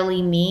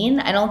necessarily mean,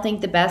 I don't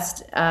think the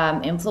best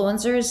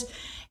influencers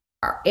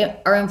are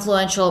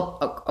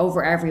influential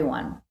over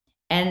everyone.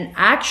 And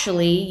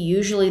actually,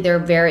 usually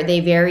they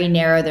very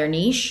narrow their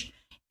niche,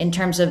 in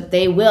terms of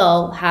they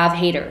will have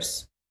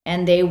haters,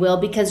 and they will,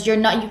 because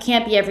you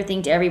can't be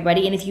everything to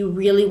everybody. And if you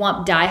really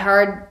want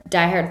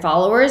diehard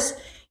followers,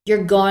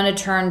 you're going to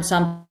turn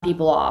some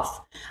people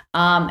off.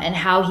 And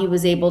how he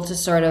was able to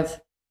sort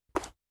of,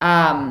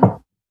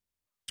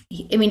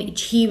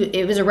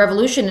 it was a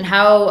revolution in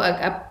how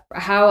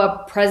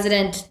a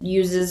president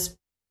uses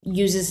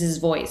his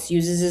voice,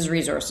 uses his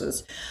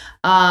resources.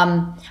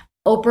 Oprah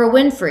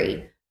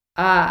Winfrey,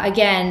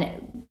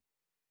 again.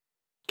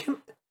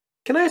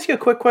 Can I ask you a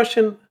quick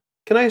question?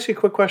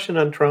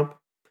 On Trump?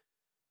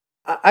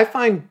 I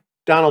find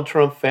Donald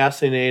Trump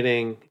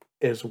fascinating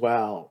as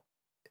well.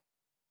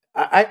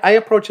 I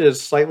approach it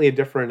as slightly a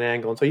different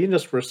angle, and so you can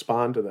just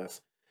respond to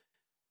this.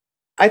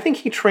 I think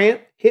he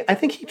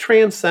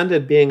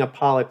transcended being a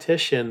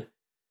politician,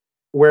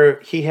 where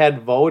he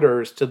had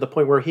voters to the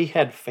point where he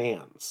had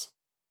fans.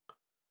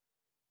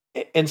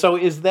 And so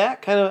is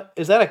that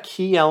a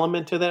key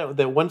element to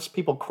that once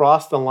people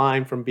cross the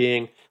line from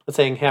being, let's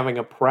say, having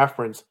a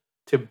preference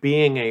to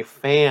being a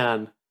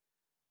fan,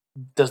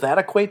 does that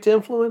equate to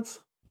influence?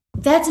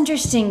 That's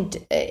interesting,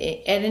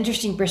 an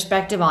interesting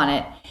perspective on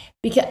it,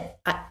 because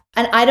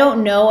And I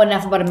don't know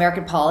enough about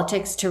American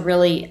politics to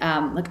really,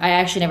 I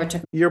actually never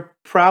took. You're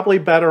probably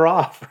better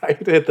off,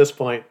 right, at this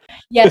point.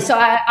 Yeah, so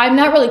I'm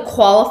not really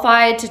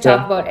qualified to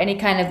talk about any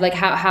kind of like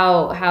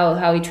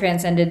how he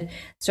transcended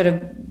sort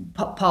of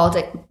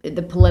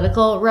the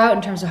political route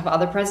in terms of how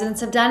other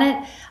presidents have done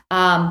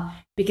it.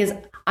 Because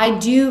I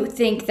do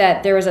think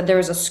that there was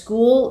a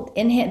school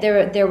in him.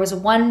 There was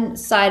one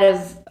side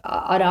of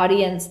an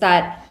audience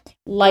that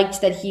liked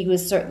that he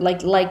was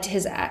liked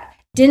his,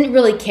 didn't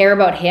really care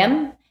about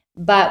him,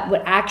 but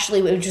what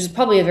actually, which was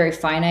probably a very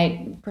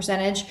finite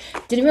percentage,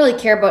 didn't really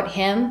care about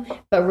him,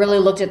 but really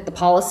looked at the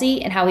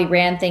policy and how he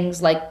ran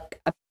things like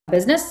a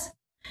business,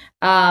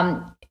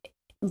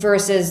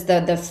 versus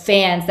the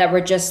fans that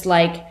were just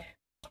like,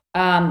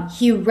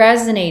 he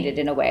resonated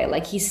in a way,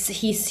 like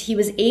he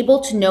was able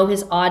to know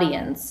his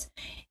audience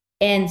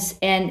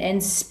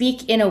and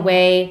speak in a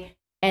way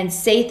and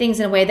say things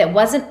in a way that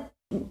wasn't,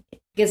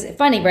 because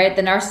funny, right?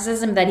 The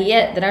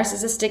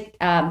narcissistic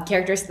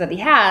characteristics that he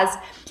has.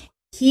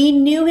 He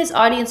knew his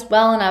audience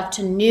well enough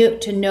to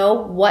know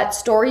what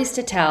stories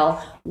to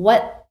tell,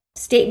 what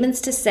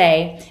statements to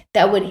say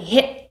that would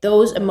hit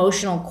those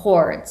emotional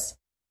chords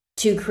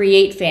to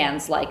create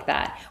fans like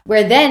that.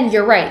 Where then,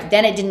 you're right,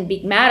 then it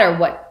didn't matter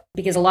what,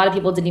 because a lot of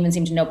people didn't even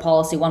seem to know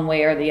policy one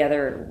way or the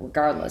other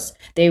regardless.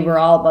 They were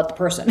all about the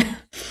person.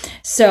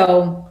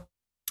 So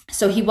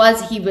he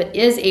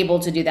is able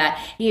to do that.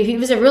 He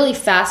was a really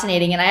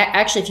fascinating, and I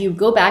actually, if you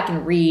go back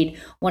and read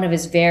one of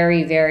his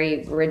very,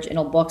 very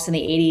original books in the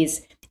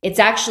 80s, it's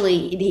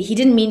actually, he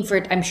didn't mean for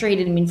it, I'm sure he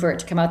didn't mean for it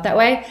to come out that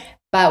way,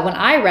 but when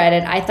I read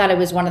it, I thought it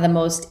was one of the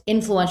most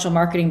influential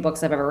marketing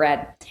books I've ever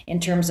read in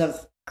terms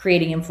of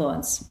creating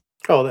influence.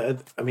 Oh,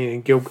 I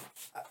mean,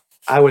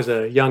 I was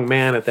a young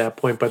man at that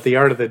point, but The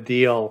Art of the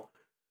Deal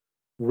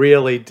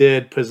really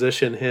did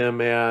position him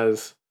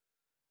as,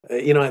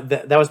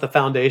 that was the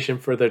foundation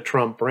for the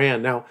Trump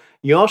brand. Now,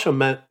 you also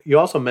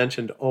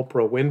mentioned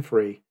Oprah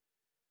Winfrey.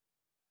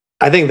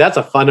 I think that's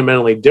a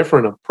fundamentally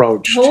different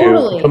approach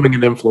to becoming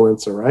an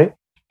influencer, right?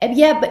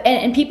 Yeah, but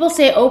and people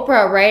say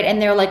Oprah, right?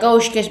 And they're like, oh,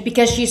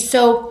 because she's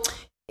so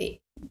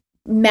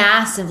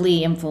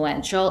massively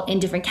influential in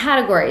different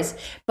categories.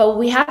 But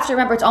we have to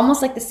remember, it's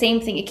almost like the same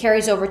thing. It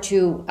carries over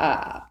to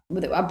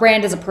a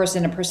brand as a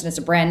person as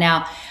a brand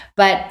now.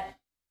 But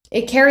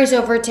it carries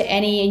over to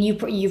any, and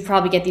you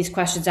probably get these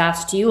questions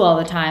asked to you all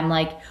the time,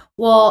 like,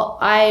 well,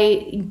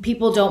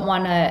 people don't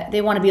want to,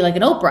 they want to be like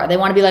an Oprah. They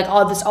want to be like,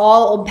 oh, this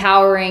all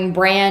empowering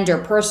brand or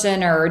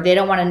person, or they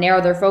don't want to narrow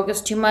their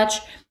focus too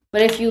much.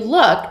 But if you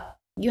look,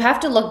 you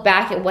have to look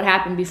back at what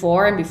happened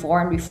before and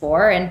before and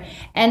before,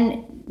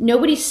 and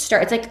nobody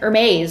starts, it's like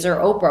Hermes or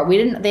Oprah.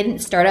 They didn't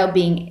start out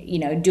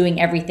being,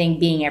 doing everything,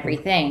 being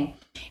everything.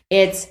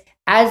 It's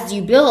as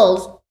you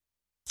build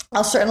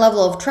a certain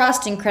level of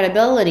trust and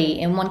credibility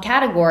in one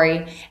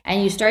category,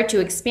 and you start to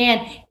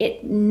expand,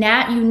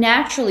 you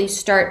naturally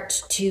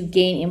start to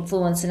gain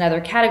influence in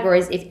other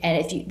categories.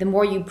 The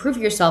more you prove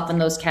yourself in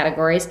those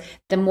categories,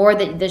 the more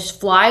that this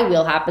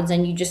flywheel happens,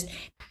 and you just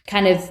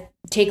kind of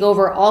take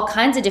over all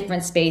kinds of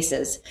different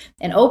spaces.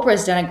 And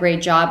Oprah's done a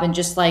great job in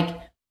just like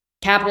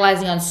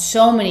capitalizing on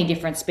so many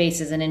different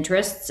spaces and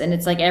interests, and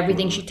it's like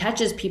everything she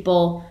touches,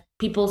 people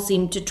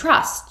seem to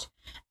trust.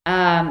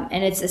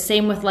 And it's the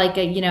same with like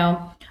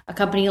a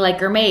company like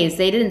Hermes.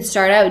 They didn't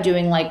start out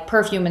doing like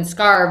perfume and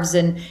scarves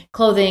and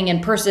clothing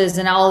and purses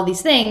and all of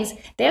these things.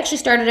 They actually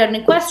started out in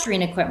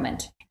equestrian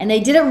equipment, and they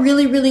did it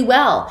really, really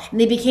well. And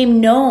they became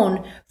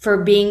known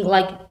for being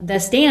like the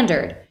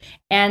standard.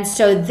 And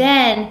so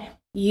then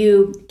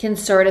you can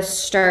sort of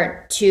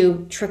start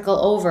to trickle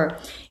over.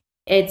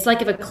 It's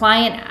like if a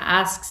client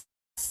asks,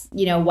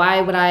 why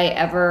would I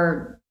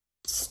ever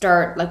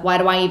start? Like, why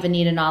do I even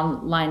need an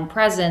online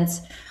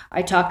presence?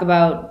 I talk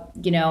about,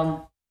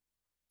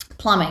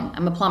 plumbing.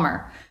 I'm a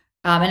plumber.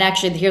 And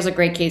actually, here's a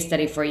great case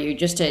study for you,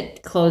 just to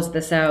close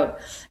this out,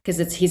 because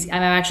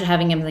I'm actually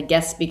having him as a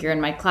guest speaker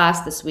in my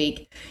class this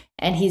week,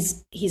 and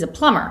he's a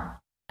plumber,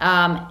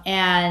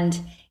 and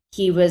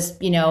he was,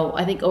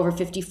 I think over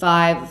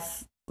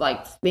 55,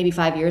 like maybe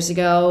 5 years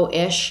ago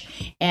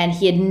ish, and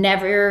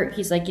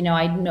he's like,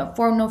 I no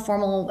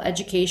formal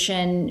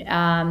education,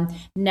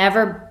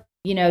 never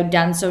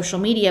done social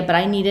media, but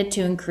I needed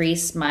to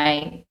increase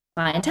my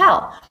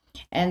clientele,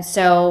 and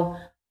so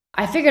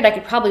I figured I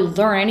could probably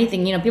learn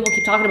anything. People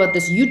keep talking about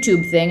this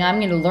YouTube thing. I'm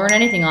going to learn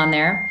anything on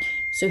there.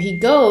 So he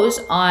goes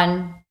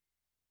on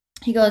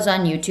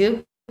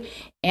YouTube,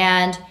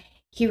 and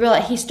he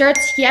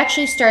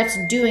actually starts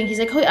doing, he's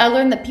like, oh, I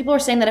learned that people are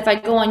saying that if I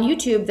go on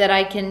YouTube that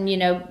I can,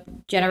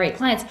 generate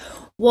clients.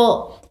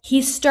 Well,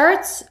 he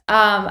starts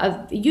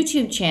a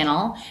YouTube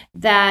channel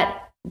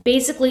that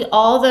basically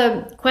all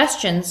the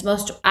questions,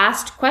 most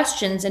asked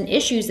questions and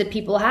issues that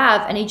people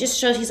have, and he just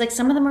shows, he's like,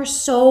 some of them are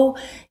so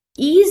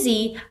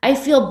easy, I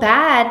feel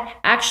bad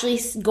actually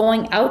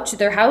going out to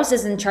their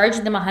houses and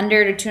charging them $100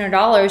 or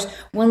 $200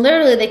 when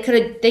literally they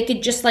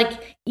could just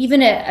like,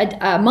 even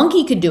a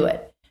monkey could do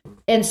it.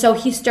 And so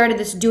he started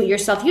this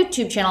do-it-yourself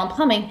YouTube channel on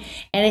plumbing,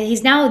 and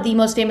he's now the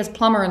most famous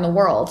plumber in the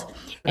world.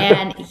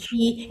 And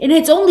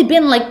it's only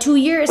been like 2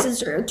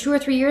 or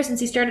 3 years since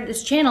he started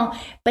this channel,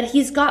 but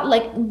he's got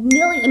like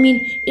million. I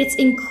mean, it's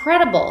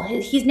incredible.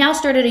 He's now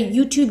started a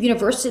YouTube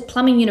university,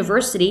 plumbing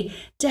university,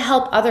 to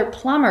help other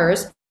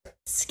plumbers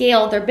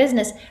scale their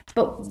business.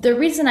 But the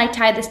reason I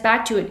tie this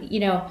back to it,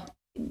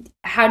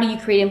 how do you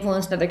create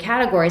influence in other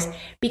categories?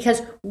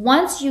 Because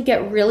once you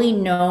get really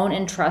known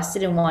and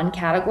trusted in one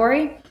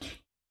category,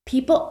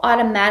 people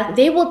automatically,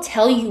 they will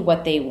tell you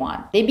what they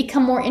want. They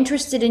become more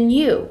interested in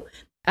you.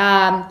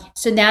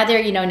 So now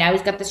now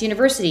he's got this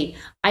university.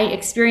 I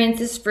experienced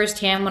this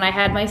firsthand when I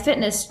had my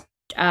fitness.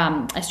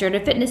 I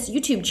started a fitness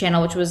YouTube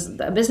channel, which was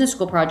a business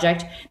school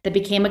project that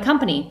became a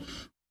company.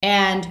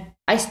 And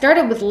I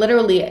started with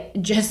literally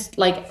just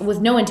like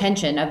with no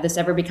intention of this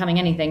ever becoming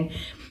anything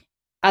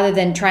other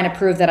than trying to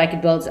prove that I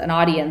could build an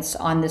audience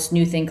on this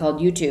new thing called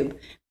YouTube.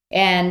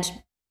 And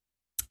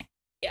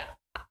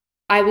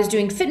I was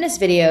doing fitness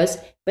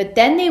videos, but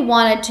then they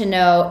wanted to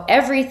know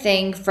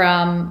everything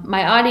from,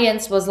 my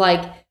audience was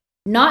like,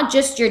 not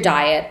just your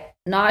diet,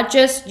 not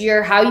just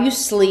how you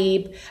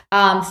sleep,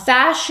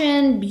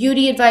 fashion,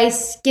 beauty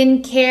advice,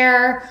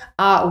 skincare,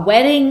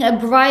 wedding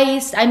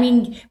advice,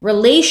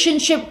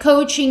 relationship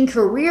coaching,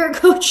 career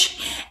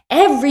coaching,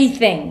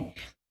 everything.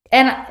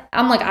 And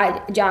I'm like,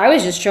 I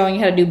was just showing you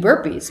how to do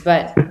burpees,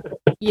 but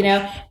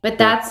but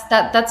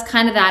that's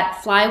kind of that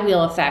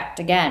flywheel effect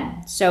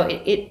again. So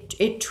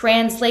it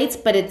translates,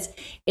 but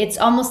it's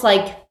almost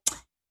like,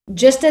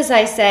 just as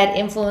I said,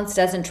 influence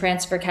doesn't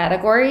transfer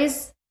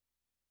categories.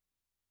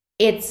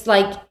 It's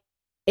like,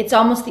 it's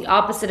almost the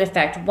opposite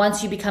effect.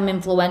 Once you become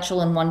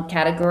influential in one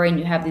category and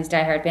you have these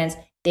diehard fans,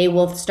 they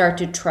will start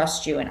to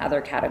trust you in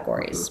other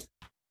categories.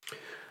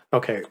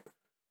 Okay.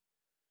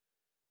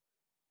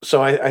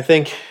 So I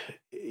think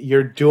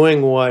you're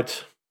doing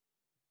what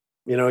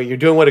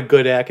a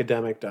good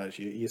academic does.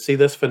 You see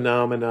this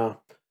phenomena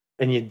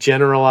and you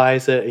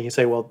generalize it and you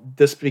say, well,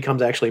 this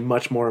becomes actually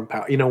much more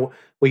empowering.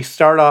 We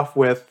start off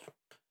with,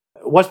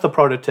 what's the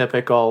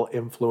prototypical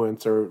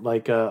influencer,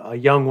 like a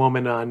young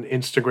woman on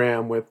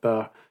Instagram with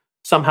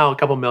somehow a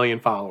couple million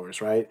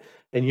followers, right?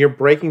 And you're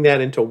breaking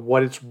that into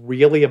what it's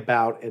really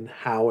about and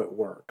how it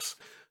works.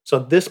 So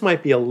this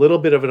might be a little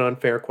bit of an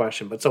unfair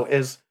question, but so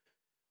as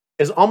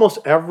almost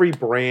every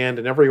brand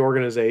and every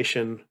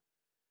organization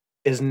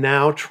is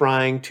now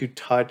trying to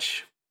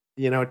touch,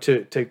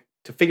 to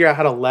figure out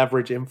how to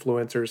leverage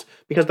influencers,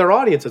 because their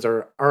audiences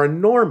are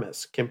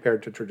enormous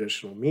compared to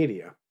traditional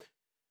media.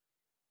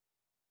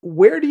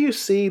 Where do you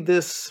see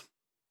this,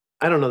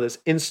 this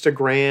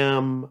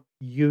Instagram,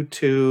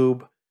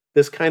 YouTube,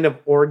 this kind of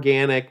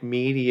organic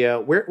media,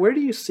 where do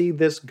you see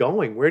this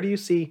going? Where do you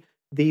see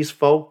these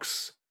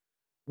folks?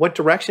 What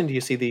direction do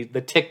you see the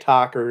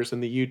TikTokers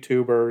and the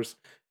YouTubers?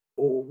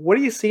 What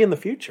do you see in the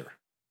future?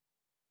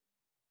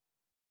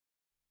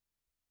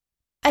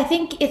 I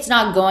think it's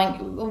not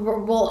going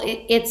well.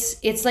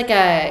 It's like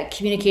a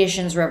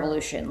communications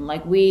revolution.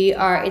 Like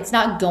it's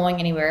not going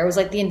anywhere. It was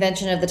like the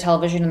invention of the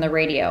television and the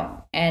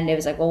radio, and it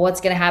was like, well,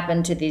 what's going to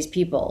happen to these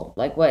people?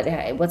 Like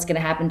what's going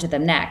to happen to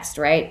them next,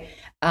 right?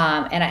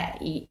 That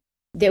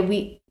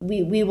we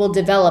will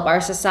develop. Our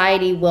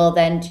society will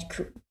then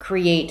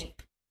create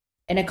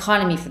an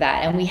economy for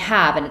that, and we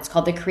have, and it's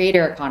called the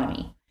creator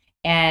economy.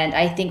 And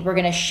I think we're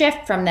going to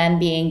shift from them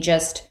being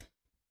just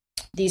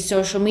these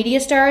social media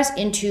stars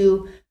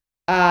into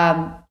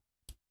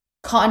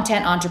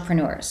content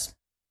entrepreneurs.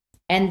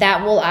 And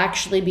that will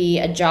actually be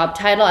a job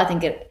title. I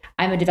think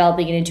I'm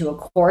developing it into a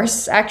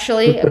course,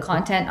 actually, a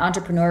content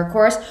entrepreneur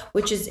course,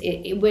 because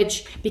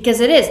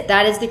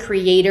that is the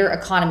creator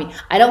economy.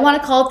 I don't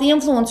want to call it the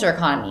influencer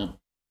economy,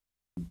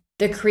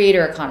 the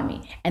creator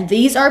economy. And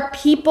these are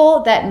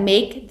people that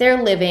make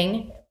their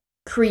living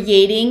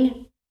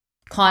creating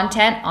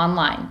content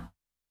online.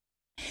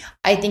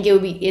 I think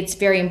it's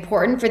very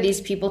important for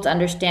these people to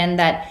understand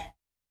that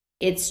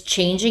it's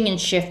changing and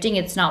shifting.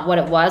 It's not what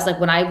it was. Like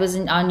when I was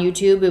on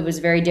YouTube, it was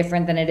very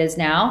different than it is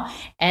now.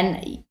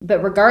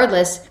 But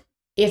regardless,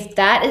 if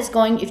it is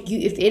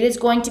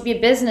going to be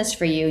a business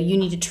for you, you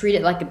need to treat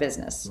it like a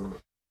business.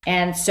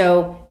 And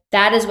so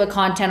that is what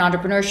content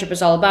entrepreneurship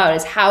is all about,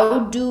 is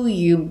how do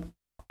you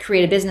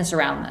create a business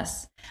around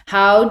this?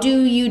 How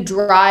do you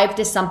drive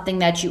to something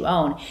that you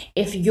own?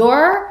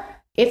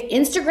 If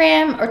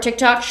Instagram or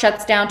TikTok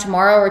shuts down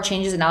tomorrow or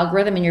changes an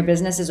algorithm and your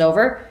business is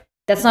over,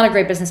 that's not a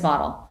great business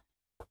model.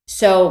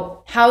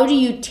 So how do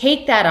you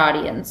take that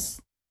audience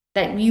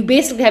that you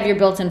basically have your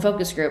built-in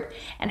focus group,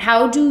 and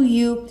how do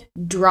you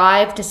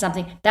drive to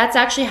something? That's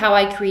actually how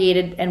I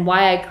created and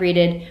why I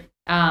created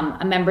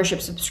a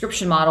membership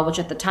subscription model, which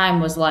at the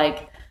time was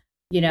like,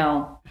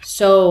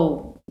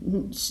 so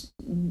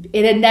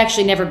it had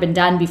actually never been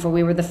done before.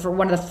 We were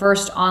one of the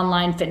first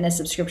online fitness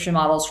subscription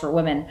models for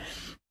women.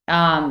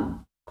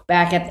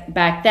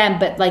 Back then,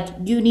 but like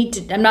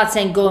I'm not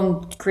saying go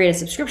and create a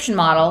subscription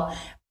model,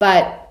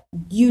 but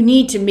you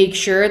need to make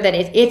sure that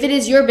if it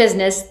is your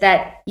business,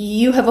 that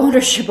you have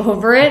ownership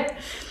over it.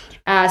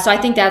 So I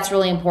think that's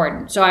really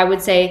important. So I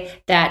would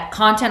say that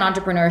content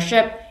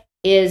entrepreneurship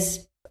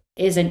is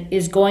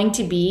going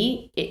to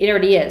be, it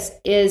already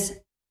is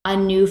a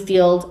new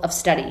field of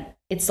study.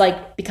 It's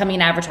like becoming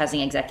an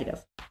advertising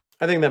executive.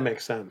 I think that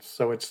makes sense.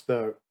 So it's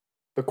the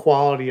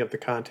quality of the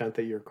content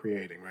that you're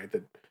creating, right?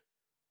 That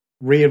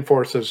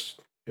reinforces.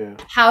 Yeah.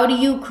 How do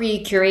you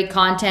curate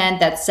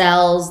content that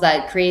sells,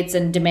 that creates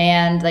a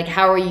demand? Like,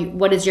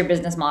 what is your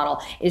business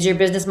model? Is your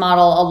business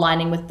model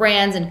aligning with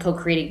brands and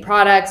co-creating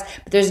products?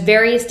 But there's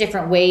various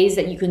different ways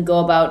that you can go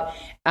about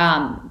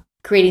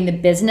creating the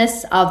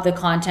business of the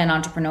content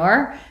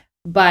entrepreneur.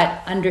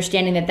 But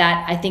understanding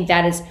that I think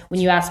that is, when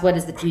you ask what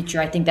is the future,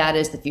 I think that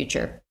is the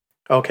future.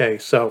 Okay,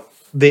 so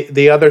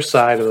the other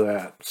side of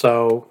that.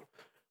 So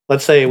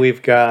let's say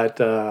we've got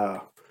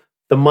the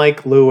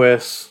Mike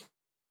Lewis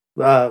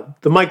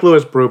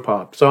Brew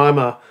Pub. So I'm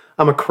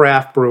a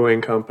craft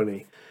brewing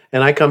company,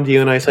 and I come to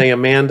you and I say,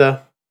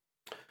 Amanda,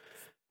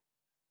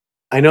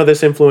 I know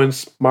this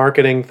influence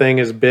marketing thing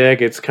is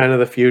big. It's kind of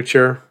the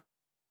future.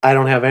 I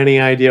don't have any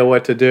idea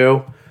what to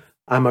do.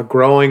 I'm a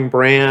growing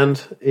brand.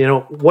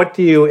 What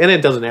do you? And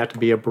it doesn't have to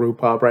be a brew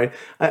pub, right?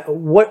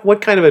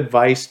 What kind of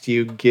advice do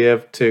you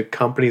give to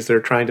companies that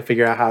are trying to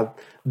figure out how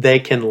they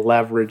can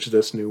leverage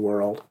this new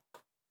world?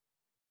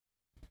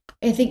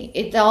 I think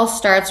it all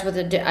starts with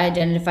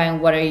identifying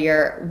what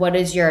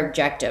is your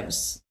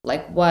objectives.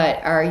 Like,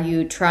 what are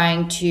you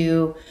trying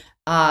to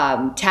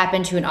tap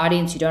into an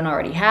audience you don't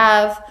already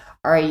have?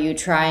 Are you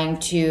trying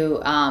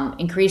to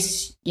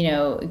increase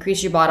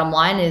your bottom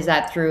line? Is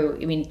that through?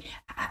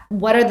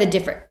 What are the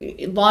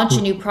different? Launch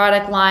a new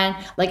product line.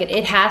 Like,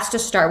 it has to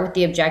start with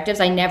the objectives.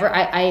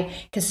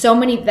 Because so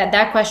many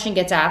that question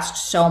gets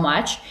asked so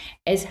much.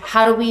 Is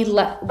how do we?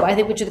 I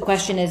think which of the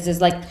question is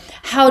like,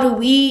 how do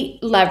we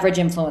leverage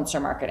influencer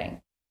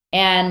marketing?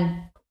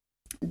 And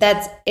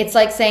it's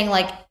like saying,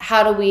 like,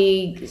 how do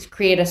we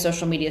create a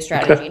social media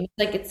strategy? And it's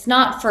like, it's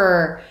not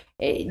for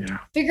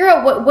figure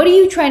out what are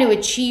you trying to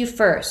achieve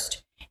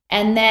first,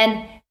 and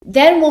then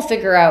we'll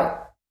figure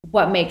out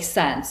what makes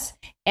sense.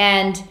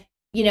 And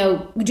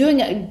getting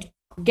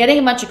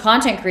a bunch of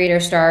content creator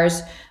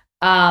stars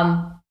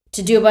to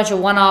do a bunch of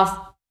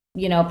one-off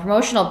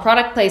promotional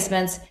product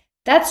placements.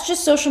 That's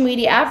just social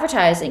media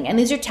advertising, and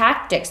these are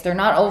tactics. They're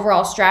not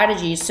overall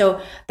strategies. So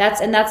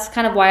that's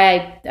kind of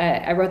why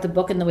I wrote the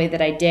book in the way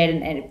that I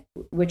did, and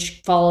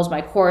which follows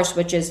my course,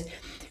 which is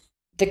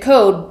the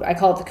code. I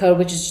call it the code,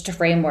 which is just a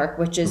framework.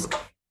 Which is,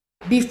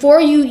 before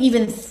you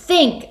even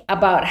think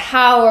about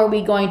how are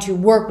we going to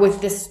work with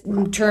this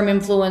term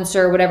influencer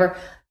or whatever,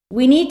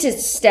 we need to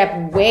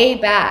step way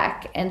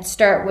back and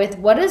start with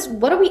what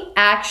are we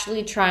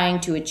actually trying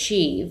to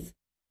achieve,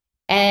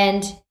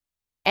 and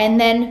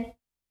then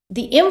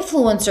the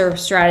influencer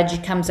strategy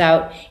comes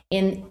out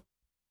in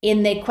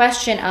the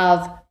question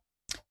of,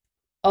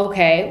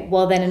 okay,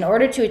 well then in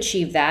order to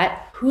achieve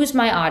that, who's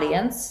my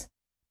audience,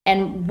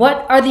 and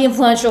what are the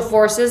influential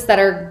forces that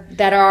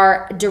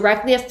are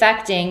directly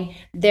affecting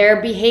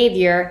their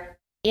behavior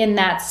in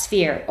that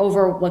sphere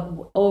over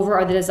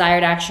the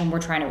desired action we're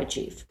trying to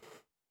achieve.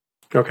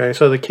 Okay,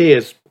 so the key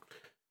is,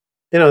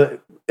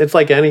 it's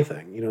like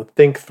anything,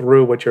 think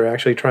through what you're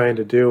actually trying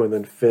to do and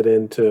then fit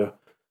into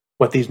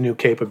what these new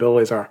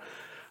capabilities are.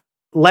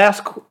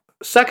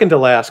 Second to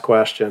last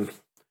question,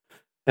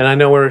 and I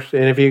know if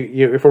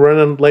we're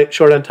running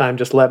short on time,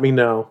 just let me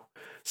know.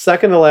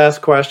 Second to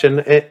last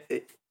question,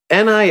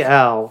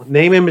 NIL,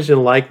 name, image,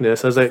 and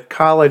likeness, as a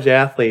college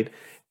athlete,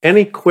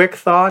 any quick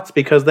thoughts?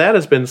 Because that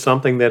has been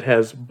something that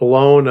has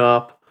blown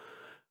up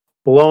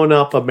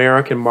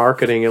American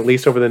marketing, at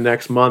least over the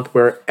next month,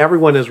 where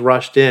everyone has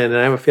rushed in, and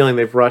I have a feeling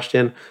they've rushed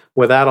in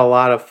without a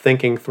lot of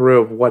thinking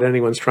through of what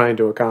anyone's trying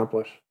to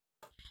accomplish.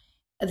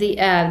 The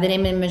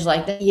name, image,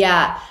 likeness.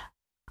 Yeah,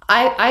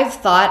 I've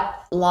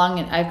thought long,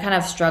 and I've kind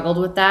of struggled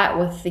with that,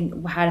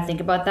 how to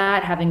think about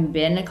that, having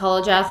been a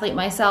college athlete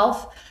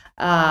myself,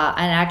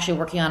 and actually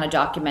working on a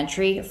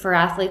documentary for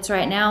athletes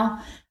right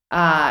now.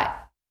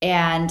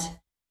 And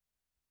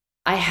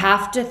I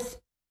have to,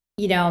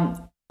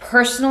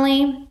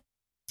 personally,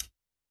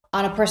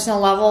 on a personal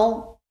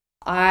level,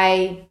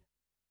 I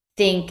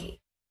think,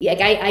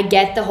 like, I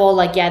get the whole,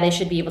 like, yeah, they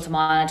should be able to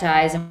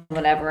monetize and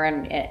whatever,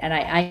 and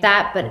I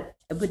that,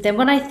 but then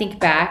when I think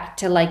back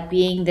to, like,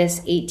 being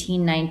this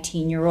 18,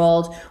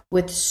 19-year-old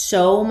with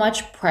so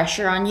much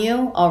pressure on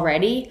you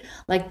already,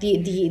 like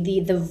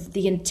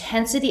the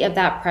intensity of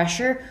that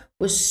pressure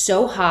was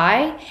so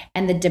high,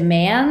 and the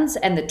demands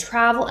and the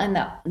travel and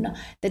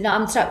the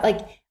nonstop,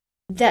 like,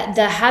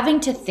 the having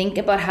to think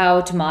about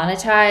how to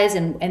monetize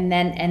and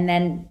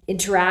then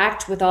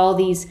interact with all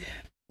these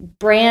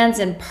brands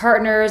and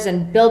partners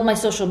and build my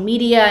social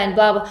media and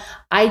blah blah.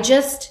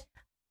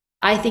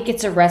 I think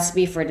it's a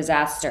recipe for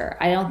disaster.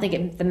 I don't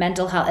think the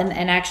mental health,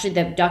 and actually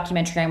the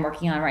documentary I'm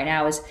working on right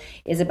now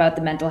is about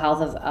the mental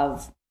health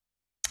of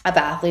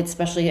athletes,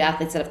 especially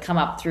athletes that have come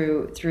up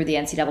through the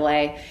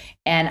NCAA.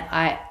 And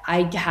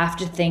I have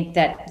to think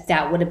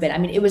that would have been, I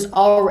mean, it's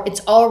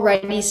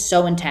already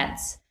so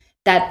intense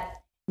that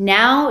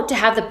now to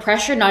have the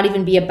pressure not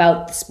even be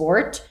about the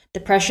sport, the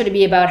pressure to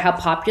be about how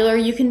popular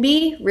you can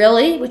be,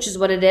 really, which is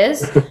what it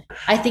is,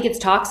 I think it's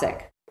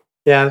toxic.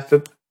 Yeah,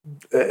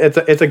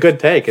 it's a good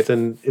take. It's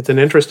an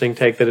interesting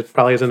take that it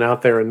probably isn't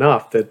out there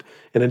enough. That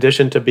in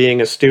addition to being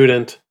a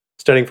student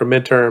studying for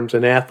midterms,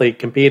 an athlete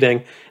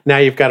competing, now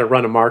you've got to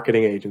run a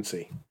marketing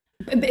agency.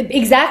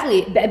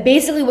 Exactly,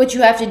 basically what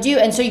you have to do.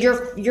 And so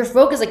your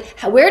focus, like,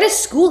 where does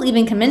school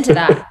even come into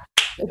that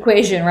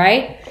equation,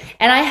 right?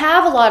 And I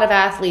have a lot of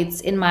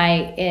athletes in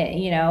my,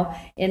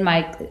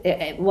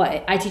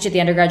 what I teach at the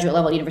undergraduate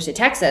level at University of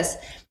Texas.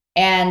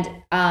 And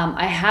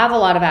I have a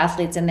lot of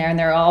athletes in there, and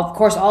they're all, of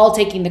course, all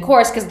taking the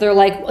course because they're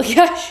like, well,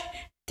 gosh,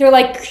 they're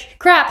like,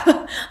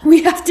 crap,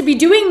 we have to be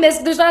doing this.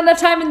 There's not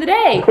enough time in the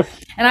day.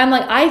 And I'm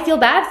like, I feel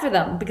bad for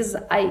them because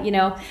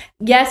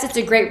yes, it's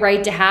a great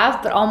right to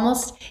have, but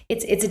almost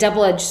it's a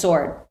double-edged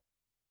sword.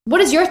 What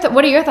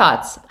are your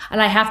thoughts?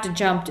 And I have to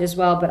jump as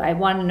well, but I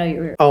want to know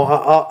your. Oh,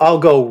 I'll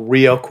go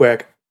real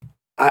quick.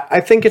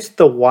 I think it's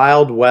the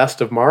wild west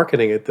of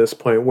marketing at this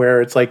point,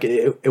 where it's like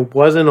it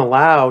wasn't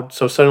allowed,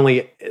 so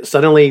suddenly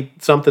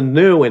something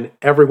new and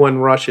everyone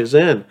rushes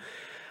in.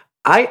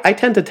 I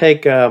tend to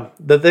take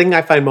the thing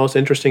I find most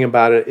interesting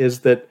about it is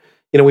that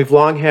we've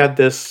long had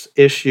this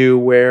issue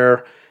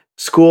where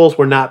schools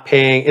were not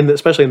paying,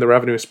 especially in the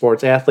revenue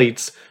sports,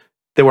 athletes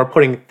that were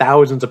putting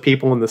thousands of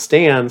people in the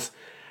stands.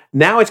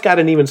 Now it's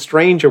gotten even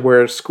stranger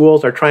where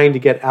schools are trying to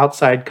get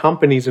outside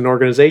companies and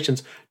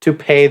organizations to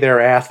pay their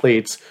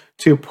athletes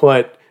to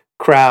put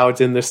crowds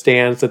in the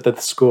stands that the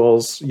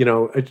schools,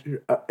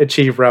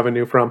 achieve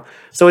revenue from.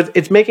 So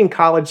it's making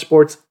college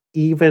sports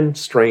even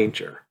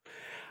stranger.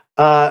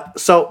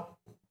 So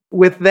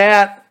with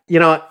that,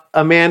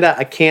 Amanda,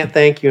 I can't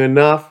thank you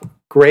enough.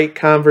 Great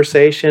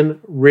conversation.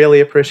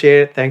 Really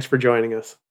appreciate it. Thanks for joining us.